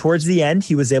towards the end,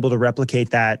 he was able to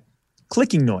replicate that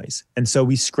clicking noise. And so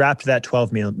we scrapped that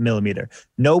 12 millimeter.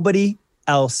 Nobody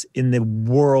else in the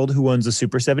world who owns a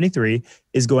Super 73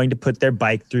 is going to put their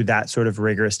bike through that sort of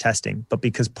rigorous testing. But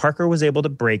because Parker was able to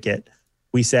break it,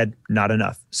 we said not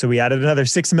enough. So we added another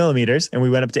 6 millimeters and we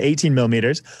went up to 18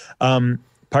 millimeters.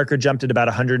 Parker jumped it about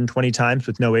 120 times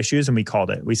with no issues, and we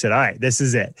called it. We said, all right, this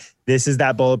is it. This is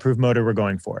that bulletproof motor we're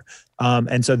going for.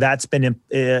 And so that's been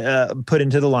put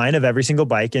into the line of every single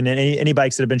bike. And any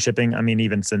bikes that have been shipping, I mean,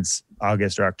 even since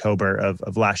August or October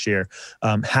of last year,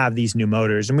 have these new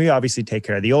motors. And we obviously take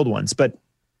care of the old ones. But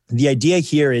the idea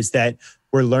here is that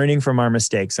we're learning from our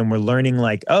mistakes, and we're learning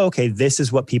like, oh, okay, this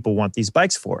is what people want these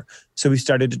bikes for. So we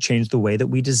started to change the way that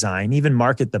we design, even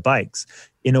market the bikes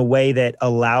in a way that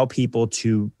allow people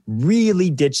to really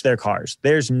ditch their cars.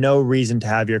 There's no reason to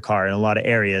have your car in a lot of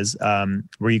areas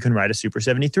where you can ride a Super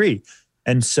 73.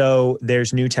 And so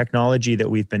there's new technology that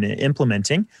we've been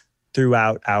implementing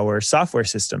throughout our software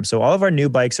system. So all of our new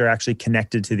bikes are actually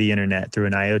connected to the internet through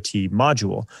an IoT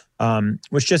module,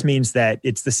 which just means that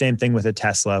it's the same thing with a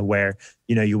Tesla where,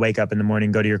 you wake up in the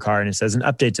morning, go to your car and it says an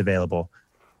update's available.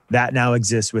 That now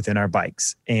exists within our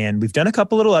bikes. And we've done a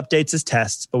couple little updates as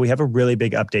tests, but we have a really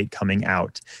big update coming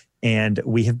out. And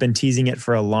we have been teasing it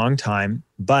for a long time,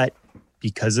 but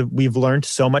because we've learned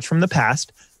so much from the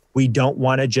past, we don't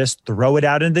want to just throw it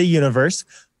out into the universe.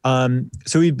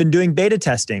 So we've been doing beta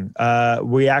testing.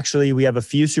 We have a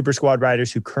few Super Squad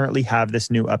riders who currently have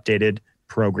this new updated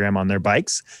program on their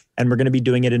bikes, and we're going to be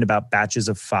doing it in about batches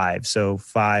of 5. So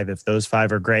 5, if those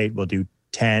 5 are great, we'll do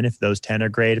 10. If those 10 are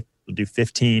great, we'll do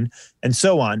 15, and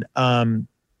so on.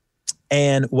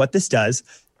 And what this does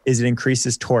is it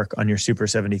increases torque on your Super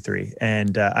 73.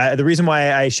 And the reason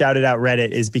why I shouted out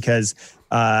Reddit is because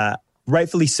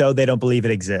rightfully so, they don't believe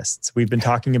it exists. We've been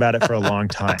talking about it for a long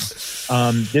time.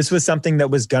 This was something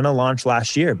that was going to launch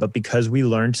last year, but because we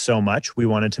learned so much, we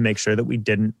wanted to make sure that we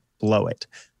didn't blow it.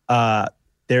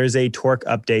 There's a torque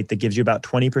update that gives you about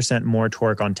 20% more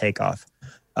torque on takeoff.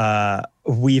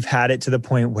 We've had it to the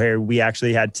point where we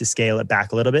actually had to scale it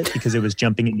back a little bit because it was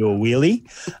jumping into a wheelie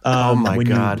when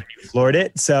you floored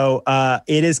it. So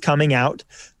it is coming out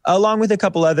along with a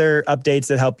couple other updates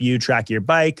that help you track your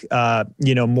bike,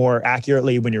 more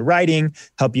accurately when you're riding,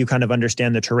 help you kind of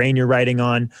understand the terrain you're riding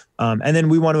on. And then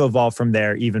we want to evolve from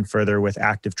there even further with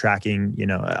active tracking,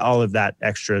 all of that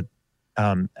extra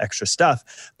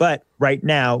stuff. But right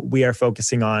now we are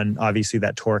focusing on obviously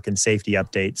that torque and safety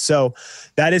update. So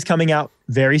that is coming out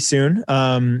very soon.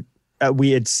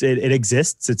 It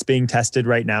exists. It's being tested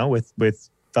right now with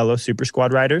fellow Super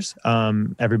Squad riders.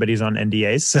 Everybody's on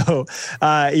NDAs. So,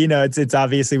 it's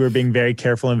obviously we're being very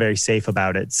careful and very safe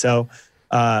about it. So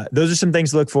those are some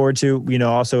things to look forward to.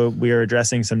 Also we are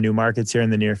addressing some new markets here in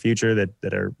the near future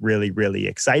that are really, really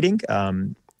exciting.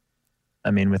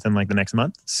 Within like the next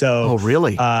month. So, oh,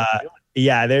 really?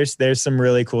 Yeah, there's some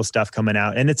really cool stuff coming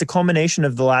out, and it's a culmination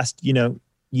of the last,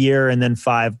 year and then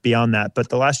 5 beyond that. But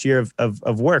the last year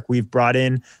of work, we've brought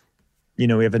in,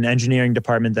 we have an engineering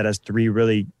department that has 3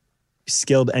 really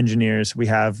skilled engineers. We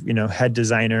have, head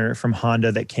designer from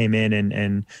Honda that came in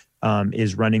and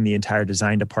is running the entire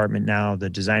design department now. The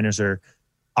designers are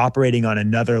operating on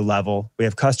another level. We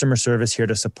have customer service here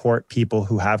to support people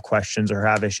who have questions or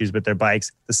have issues with their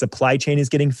bikes. The supply chain is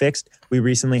getting fixed. We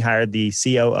recently hired the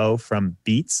COO from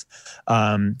Beats,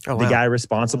 the guy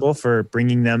responsible for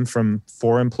bringing them from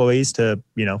 4 employees to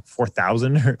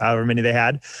 4,000 or however many they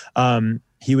had.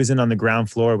 He was in on the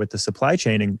ground floor with the supply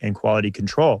chain and quality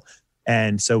control.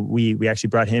 And so we actually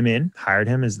brought him in, hired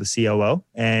him as the COO,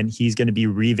 and he's going to be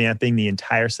revamping the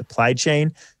entire supply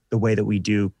chain, the way that we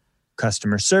do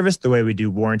customer service, the way we do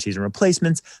warranties and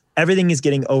replacements. Everything is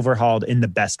getting overhauled in the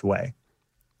best way.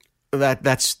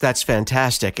 That's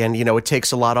fantastic. And, it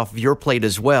takes a lot off of your plate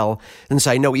as well. And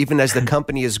so I know even as the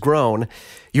company has grown,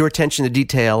 your attention to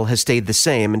detail has stayed the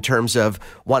same in terms of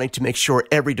wanting to make sure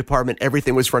every department,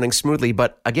 everything was running smoothly.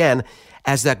 But again,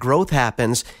 as that growth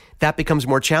happens, that becomes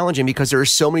more challenging because there are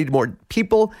so many more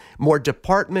people, more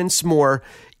departments, more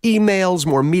emails,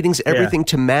 more meetings, everything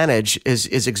to manage is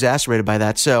exacerbated by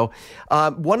that. So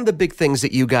one of the big things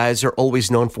that you guys are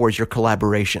always known for is your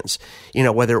collaborations.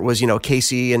 Whether it was,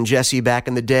 Casey and Jesse back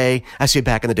in the day. I say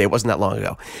back in the day, it wasn't that long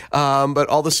ago. But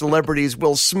all the celebrities,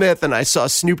 Will Smith, and I saw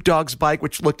Snoop Dogg's bike,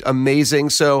 which looked amazing.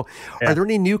 So are there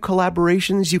any new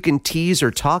collaborations you can tease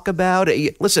or talk about?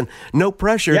 Listen, no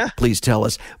pressure. Yeah. Please tell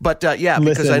us. But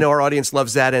because I know our audience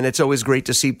loves that, and it's always great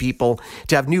to see people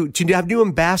to have new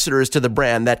ambassadors to the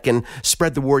brand that can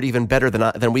spread the word even better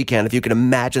than we can, if you can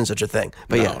imagine such a thing.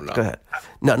 But go ahead.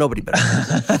 No, nobody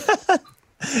better.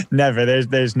 Never.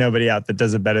 There's nobody out that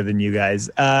does it better than you guys.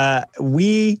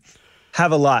 We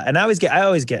have a lot, and I always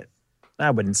get, I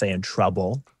wouldn't say in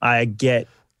trouble. I get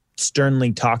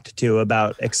sternly talked to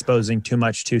about exposing too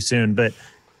much too soon, but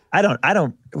I don't.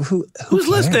 Who's cares,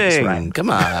 listening? Right? Come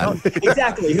on.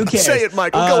 Exactly. Who cares? Say it,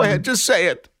 Michael. Go ahead. Just say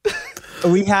it.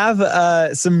 We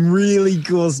have some really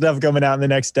cool stuff coming out in the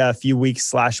next few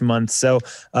weeks / months. So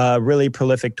really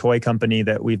prolific toy company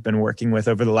that we've been working with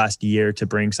over the last year to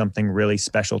bring something really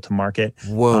special to market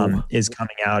is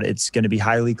coming out. It's going to be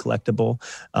highly collectible.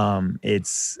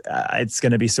 It's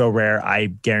going to be so rare. I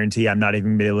guarantee I'm not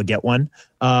even going to be able to get one.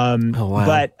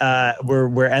 But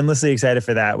we're endlessly excited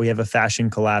for that. We have a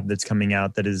fashion collab that's coming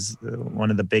out that is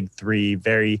one of the big three,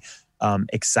 very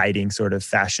exciting sort of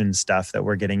fashion stuff that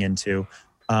we're getting into.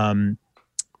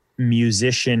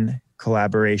 Musician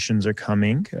collaborations are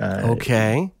coming.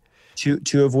 Okay.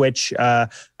 Two of which,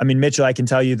 Mitchell, I can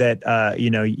tell you that,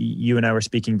 you and I were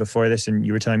speaking before this, and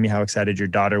you were telling me how excited your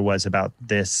daughter was about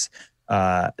this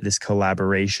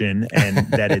collaboration, and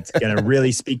that it's going to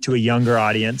really speak to a younger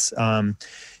audience.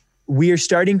 We are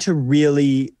starting to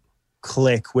really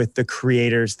click with the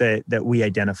creators that we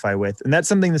identify with. And that's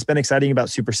something that's been exciting about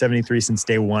Super73 since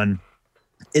day one.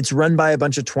 It's run by a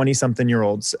bunch of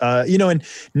 20-something-year-olds, and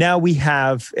now we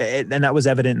have, and that was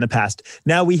evident in the past.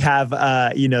 Now we have,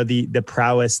 the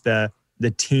prowess, the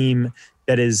team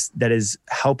that is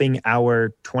helping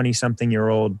our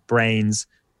 20-something-year-old brains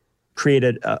create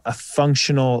a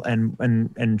functional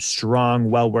and strong,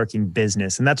 well-working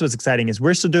business. And that's what's exciting is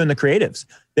we're still doing the creatives.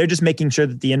 They're just making sure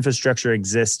that the infrastructure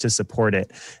exists to support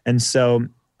it. And so,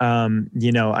 even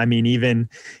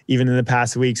in the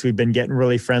past weeks, we've been getting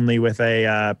really friendly with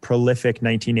a prolific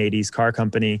 1980s car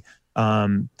company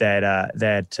that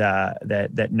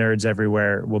nerds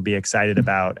everywhere will be excited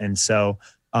about. And so,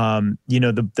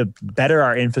 the better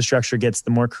our infrastructure gets,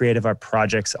 the more creative our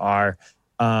projects are,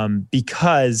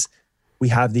 because we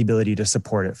have the ability to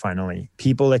support it finally.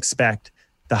 People expect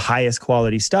the highest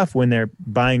quality stuff when they're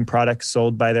buying products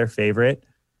sold by their favorite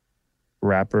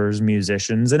rappers,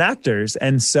 musicians, and actors.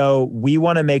 And so we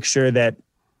want to make sure that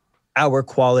our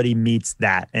quality meets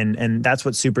that. And that's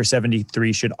what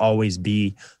Super73 should always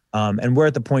be. And we're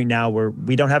at the point now where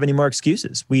we don't have any more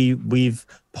excuses. We've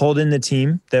pulled in the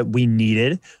team that we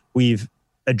needed. We've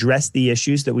addressed the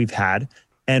issues that we've had.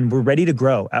 And we're ready to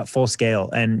grow at full scale.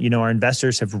 And, our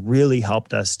investors have really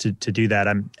helped us to do that.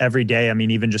 Every day,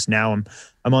 even just now,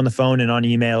 I'm on the phone and on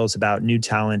emails about new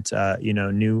talent,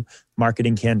 new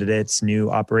marketing candidates, new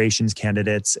operations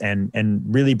candidates, and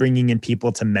really bringing in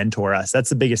people to mentor us.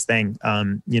 That's the biggest thing.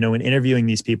 In interviewing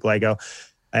these people, I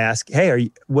ask,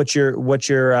 hey, what's your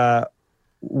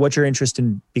interest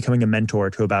in becoming a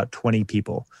mentor to about 20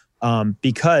 people?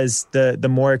 Because the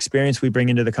more experience we bring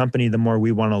into the company, the more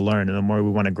we want to learn and the more we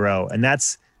want to grow. And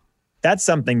that's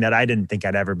something that I didn't think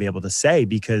I'd ever be able to say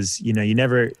because, you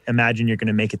never imagine you're going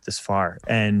to make it this far.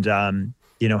 And,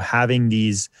 having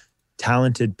these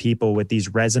talented people with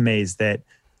these resumes that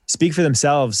speak for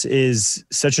themselves is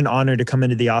such an honor to come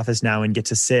into the office now and get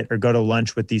to sit or go to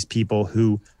lunch with these people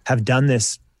who have done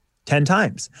this 10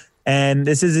 times. And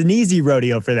this is an easy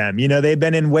rodeo for them. They've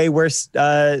been in way worse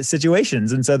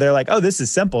situations. And so they're like, oh, this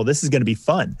is simple. This is going to be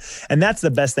fun. And that's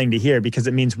the best thing to hear because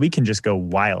it means we can just go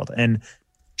wild. And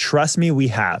trust me, we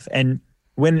have. And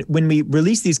when we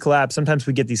release these collabs, sometimes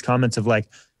we get these comments of like,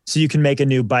 so you can make a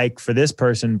new bike for this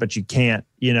person, but you can't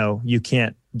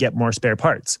get more spare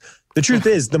parts. The truth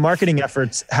is the marketing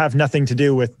efforts have nothing to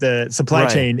do with the supply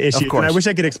chain issues. And I wish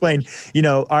I could explain,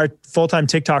 our full-time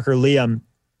TikToker, Liam,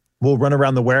 will run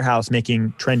around the warehouse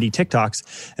making trendy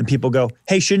TikToks and people go,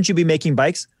 hey, shouldn't you be making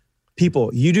bikes?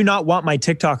 people, you do not want my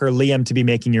TikToker Liam to be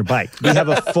making your bike. We have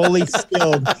a fully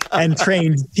skilled and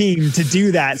trained team to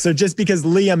do that. So just because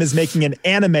Liam is making an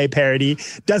anime parody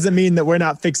doesn't mean that we're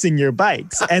not fixing your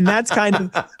bikes. And that's kind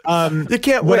of you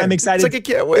can't what win. I'm excited. It's like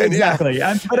you can't win. Exactly.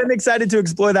 Yeah. But I'm excited to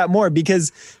explore that more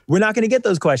because we're not going to get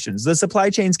those questions. The supply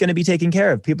chain is going to be taken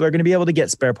care of. People are going to be able to get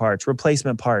spare parts,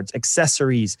 replacement parts,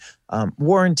 accessories,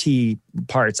 warranty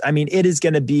parts. I mean, it is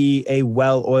going to be a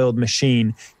well-oiled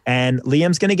machine. And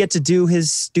Liam's going to get to do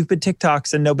his stupid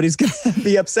TikToks and nobody's going to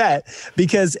be upset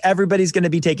because everybody's going to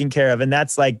be taken care of. And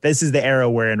that's like, this is the era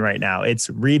we're in right now. It's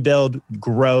rebuild,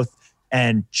 growth,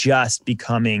 and just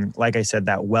becoming, like I said,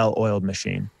 that well-oiled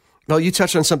machine. Well, you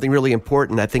touched on something really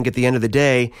important. I think at the end of the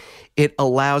day, it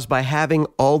allows, by having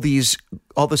all this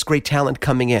great talent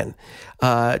coming in,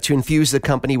 to infuse the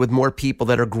company with more people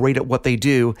that are great at what they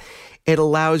do. It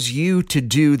allows you to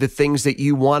do the things that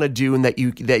you want to do and that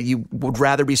you would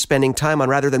rather be spending time on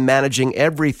rather than managing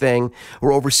everything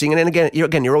or overseeing. And again,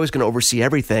 you're always going to oversee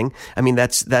everything. I mean,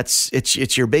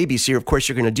 it's your baby, so of course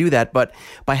you're going to do that. But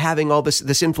by having all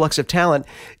this influx of talent,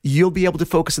 you'll be able to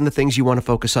focus on the things you want to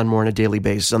focus on more on a daily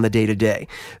basis, on the day to day.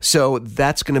 So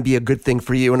that's going to be a good thing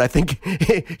for you. And I think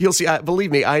you'll see. Believe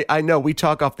me, I know we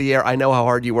talk off the air. I know how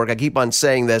hard you work. I keep on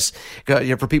saying this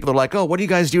for people that are like, "Oh, what are you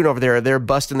guys doing over there?" They're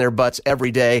busting their butts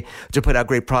every day to put out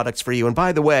great products for you. And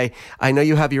by the way, I know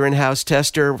you have your in-house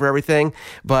tester for everything,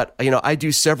 but I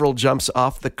do several jumps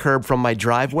off the curb from my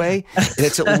driveway, and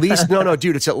it's at least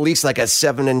it's at least like a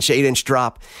 7-inch, 8-inch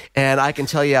drop. And I can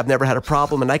tell you, I've never had a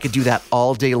problem, and I could do that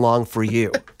all day long for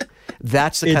you.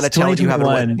 That's the kind of talent you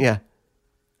have. Yeah.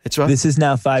 It's what? This is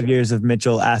now 5 years of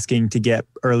Mitchell asking to get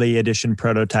early edition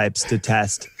prototypes to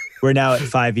test. We're now at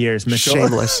 5 years, Mitchell.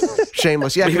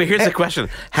 Shameless. Yeah. But here's the question.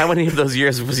 How many of those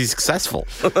years was he successful?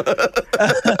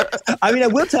 I mean, I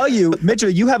will tell you, Mitchell,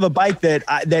 you have a bike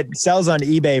that sells on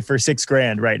eBay for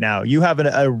 $6,000 right now. You have an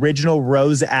original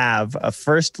Rose Ave, a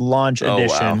first launch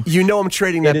edition. Wow. I'm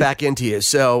trading that back into you.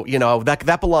 So,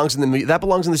 that belongs in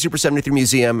the Super 73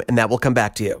 museum, and that will come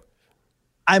back to you.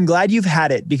 I'm glad you've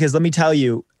had it because let me tell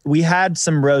you, we had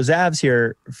some Rose Aves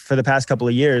here for the past couple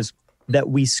of years that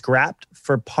we scrapped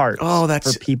for parts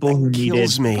for people who needed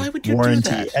Why would you warranty.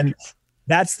 do that? And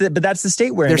that's the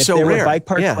state we're in. They're if so there rare. were bike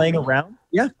parts laying around,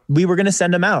 we were going to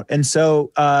send them out. And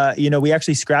so, we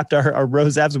actually scrapped our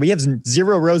Rose Aves. We have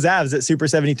 0 Rose Aves at Super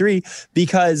 73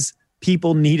 because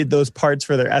people needed those parts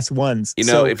for their S1s.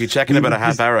 If you check in about a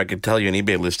half hour, I could tell you an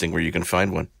eBay listing where you can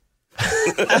find one.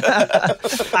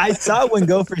 I saw one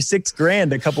go for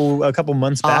 $6,000 a couple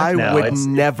months back. I would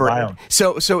never.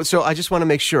 So I just want to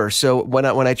make sure. So when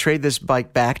I trade this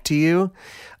bike back to you,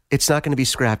 it's not going to be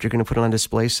scrapped. You're going to put it on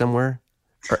display somewhere.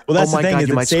 Well, that's the thing. Is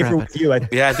it's safer with you. I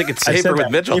think it's safer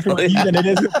with Mitchell. Safer with you than it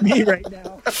is with me right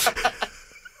now.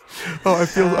 Oh, I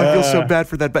feel so bad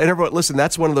for that. But everyone, listen,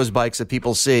 that's one of those bikes that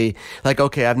people see like,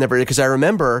 okay, I've never, because I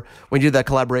remember when you did that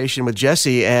collaboration with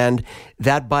Jesse, and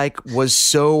that bike was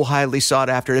so highly sought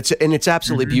after. It's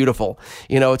absolutely beautiful.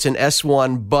 It's an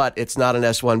S1, but it's not an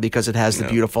S1 because it has the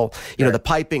beautiful, the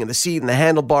piping and the seat and the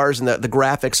handlebars and the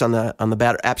graphics on the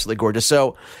back are absolutely gorgeous.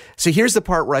 So here's the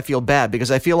part where I feel bad because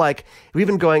I feel like we've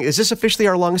been going. Is this officially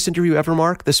our longest interview ever,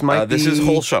 Mark? This might be. This is a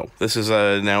whole show. This is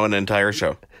now an entire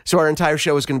show. So our entire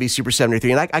show is going to be Super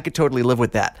 73, and I could totally live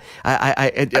with that. I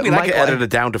could edit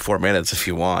it down to 4 minutes if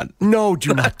you want. No,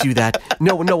 do not do that.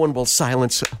 No one will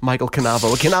silence Michael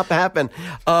Cannavo. It cannot happen.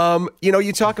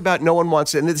 You talk about no one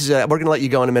wants, and this is we're going to let you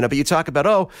go in a minute, but you talk about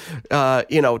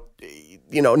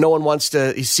no one wants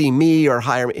to see me or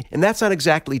hire me. And that's not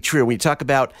exactly true. When you talk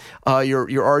about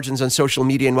your origins on social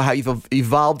media and how you've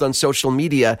evolved on social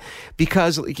media,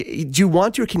 because do you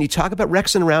want to, or can you talk about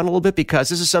Rexing around a little bit? Because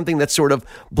this is something that's sort of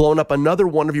blown up, another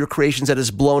one of your creations that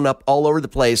is blown up all over the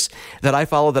place that I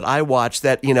follow, that I watch,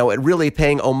 that, it really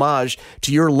paying homage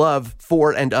to your love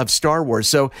for and of Star Wars.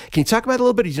 So can you talk about it a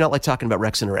little bit? Or do you not like talking about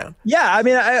Rexing around? Yeah. I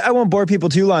mean, I won't bore people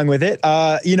too long with it.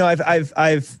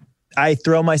 I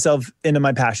throw myself into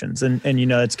my passions and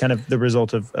it's kind of the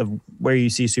result of where you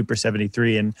see Super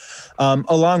 73. And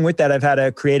along with that, I've had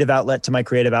a creative outlet to my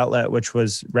creative outlet, which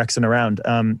was Rexing Around,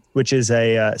 which is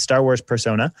a Star Wars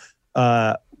persona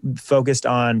focused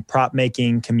on prop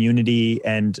making, community,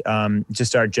 and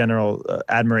just our general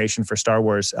admiration for Star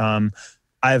Wars.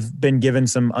 I've been given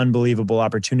some unbelievable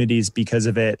opportunities because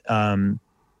of it.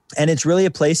 And it's really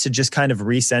a place to just kind of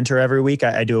recenter every week.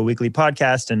 I do a weekly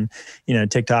podcast and,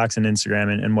 TikToks and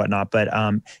Instagram and whatnot. But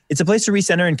it's a place to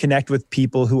recenter and connect with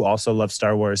people who also love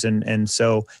Star Wars. And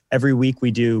so every week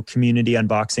we do community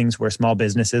unboxings where small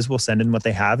businesses will send in what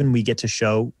they have and we get to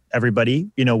show everybody,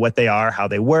 what they are, how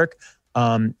they work.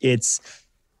 It's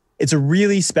it's a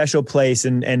really special place,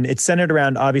 and it's centered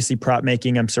around obviously prop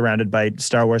making. I'm surrounded by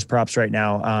Star Wars props right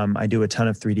now. I do a ton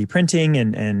of 3D printing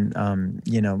and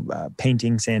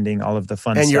painting, sanding, all of the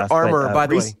fun stuff. And your armor, by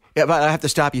the way. Yeah, but I have to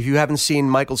stop you. If you haven't seen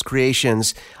Michael's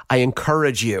creations, I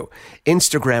encourage you.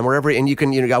 Instagram, wherever, and you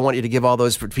can, I want you to give all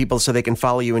those for people so they can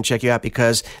follow you and check you out,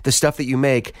 because the stuff that you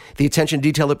make, the attention to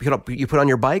detail that you put on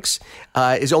your bikes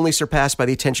is only surpassed by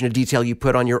the attention to detail you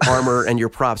put on your armor and your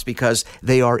props, because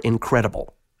they are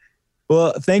incredible.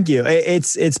 Well, thank you.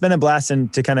 It's been a blast,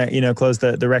 and to kind of close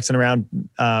the Rex and Around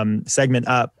segment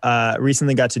up.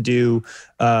 Recently got to do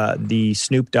the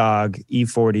Snoop Dogg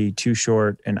E40 Too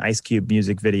Short and Ice Cube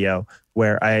music video,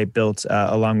 where I built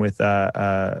along with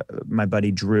my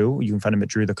buddy Drew. You can find him at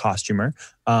Drew the Costumer.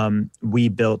 We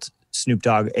built Snoop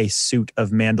Dogg a suit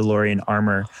of Mandalorian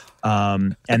armor,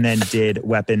 and then did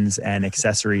weapons and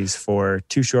accessories for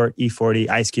Too Short, E40,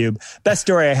 Ice Cube. Best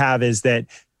story I have is that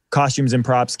Costumes and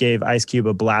Props gave Ice Cube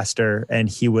a blaster, and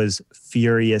he was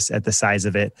furious at the size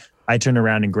of it. I turned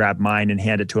around and grabbed mine and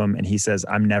handed it to him, and he says,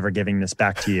 "I'm never giving this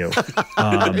back to you."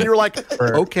 You're like,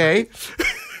 okay.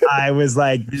 I was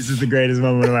like, this is the greatest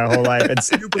moment of my whole life. And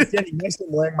Snoop was standing next to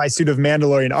him wearing my suit of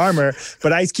Mandalorian armor,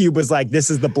 but Ice Cube was like, this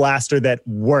is the blaster that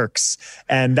works.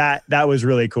 And that was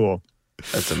really cool.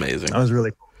 That's amazing. That was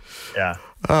really cool. Yeah.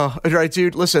 Oh, all right,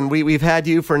 dude. Listen, we've had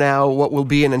you for now what will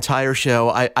be an entire show.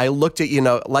 I looked at,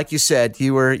 like you said,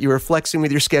 you were flexing with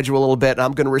your schedule a little bit, and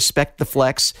I'm going to respect the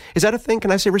flex. Is that a thing?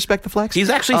 Can I say respect the flex? He's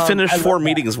actually finished 4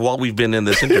 meetings while we've been in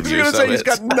this interview. I was going to say he's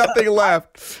got nothing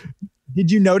left.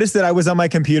 Did you notice that I was on my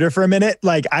computer for a minute?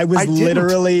 Like I was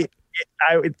literally...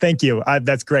 thank you.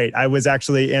 That's great. I was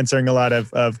actually answering a lot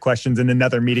of questions in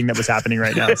another meeting that was happening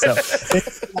right now. So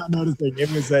not noticing.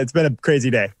 It's been a crazy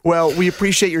day. Well, we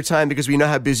appreciate your time because we know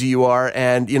how busy you are.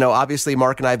 And, obviously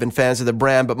Mark and I have been fans of the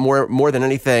brand, but more than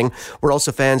anything, we're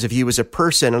also fans of you as a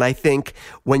person. And I think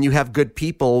when you have good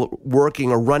people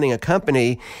working or running a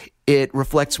company, it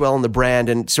reflects well on the brand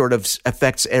and sort of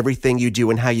affects everything you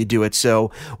do and how you do it. So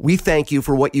we thank you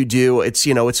for what you do. It's,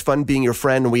 it's fun being your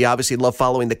friend, and we obviously love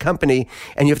following the company.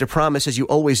 And you have to promise, as you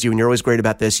always do, and you're always great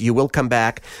about this, you will come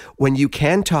back when you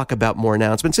can talk about more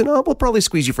announcements. And we'll probably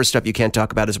squeeze you for stuff you can't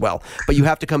talk about as well. But you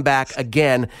have to come back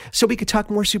again so we could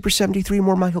talk more Super 73,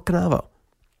 more Michael Cannavo.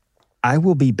 I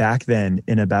will be back then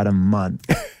in about a month,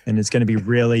 and it's going to be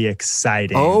really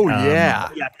exciting. Oh, yeah.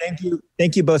 Yeah. Thank you.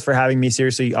 Thank you both for having me.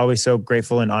 Seriously, always so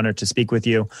grateful and honored to speak with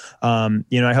you.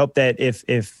 I hope that if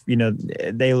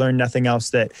they learn nothing else,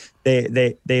 that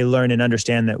they learn and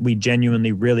understand that we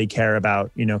genuinely really care about,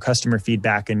 customer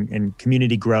feedback and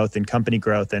community growth and company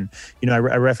growth. And, I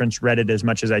reference Reddit as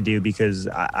much as I do because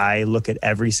I look at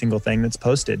every single thing that's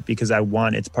posted because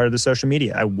it's part of the social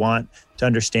media. I want to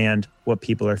understand what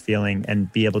people are feeling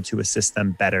and be able to assist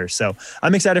them better. So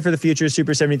I'm excited for the future of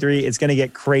Super 73. It's going to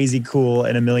get crazy cool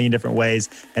in a million different ways.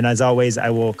 And as always,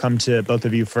 I will come to both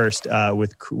of you first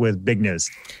with big news.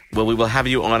 Well, we will have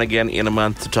you on again in a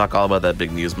month to talk all about that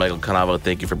big news. Michael Cannavo,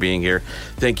 thank you for being here.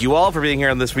 Thank you all for being here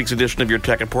on this week's edition of Your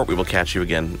Tech Report. We will catch you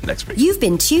again next week. You've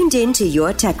been tuned in to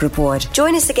Your Tech Report.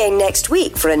 Join us again next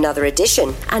week for another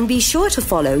edition. And be sure to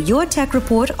follow Your Tech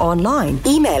Report online.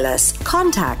 Email us,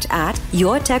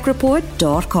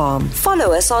 contact@yourtechreport.com.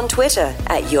 Follow us on Twitter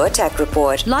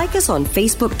 @YourTechReport. Like us on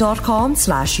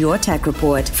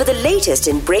Facebook.com/YourTechReport. For the latest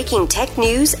in breaking tech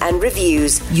news and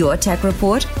reviews,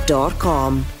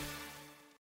 YourTechReport.com.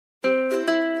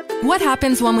 What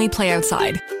happens when we play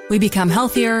outside? We become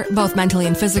healthier, both mentally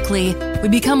and physically. We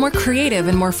become more creative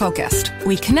and more focused.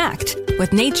 We connect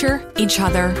with nature, each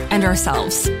other, and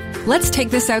ourselves. Let's Take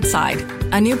This Outside,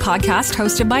 a new podcast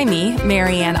hosted by me,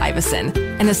 Marianne Iveson,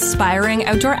 an aspiring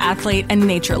outdoor athlete and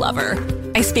nature lover.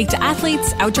 I speak to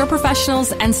athletes, outdoor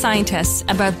professionals, and scientists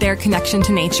about their connection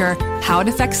to nature, how it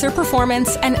affects their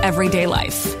performance, and everyday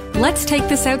life. Let's Take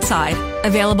This Outside,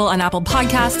 available on Apple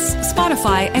Podcasts,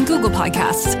 Spotify, and Google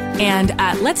Podcasts, and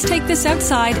at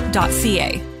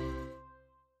letstakethisoutside.ca.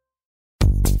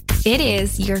 It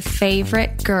is your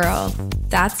favorite girl.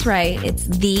 That's right, it's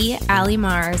the Allie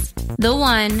Mars, the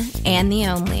one and the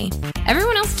only.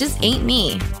 Everyone else just ain't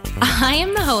me. I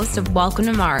am the host of Welcome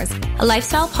to Mars, a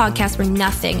lifestyle podcast where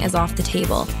nothing is off the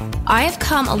table. I have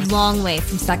come a long way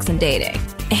from sex and dating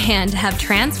and have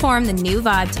transformed the new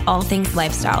vibe to all things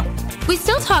lifestyle. We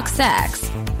still talk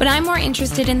sex, but I'm more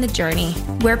interested in the journey,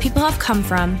 where people have come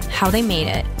from, how they made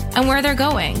it, and where they're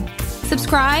going.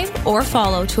 Subscribe or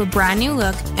follow to a brand new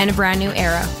look and a brand new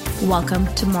era. Welcome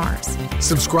to Mars.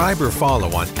 Subscribe or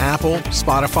follow on Apple,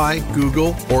 Spotify,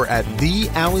 Google, or at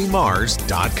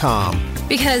thealliemars.com.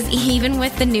 Because even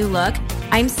with the new look,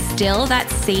 I'm still that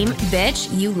same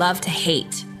bitch you love to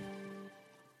hate.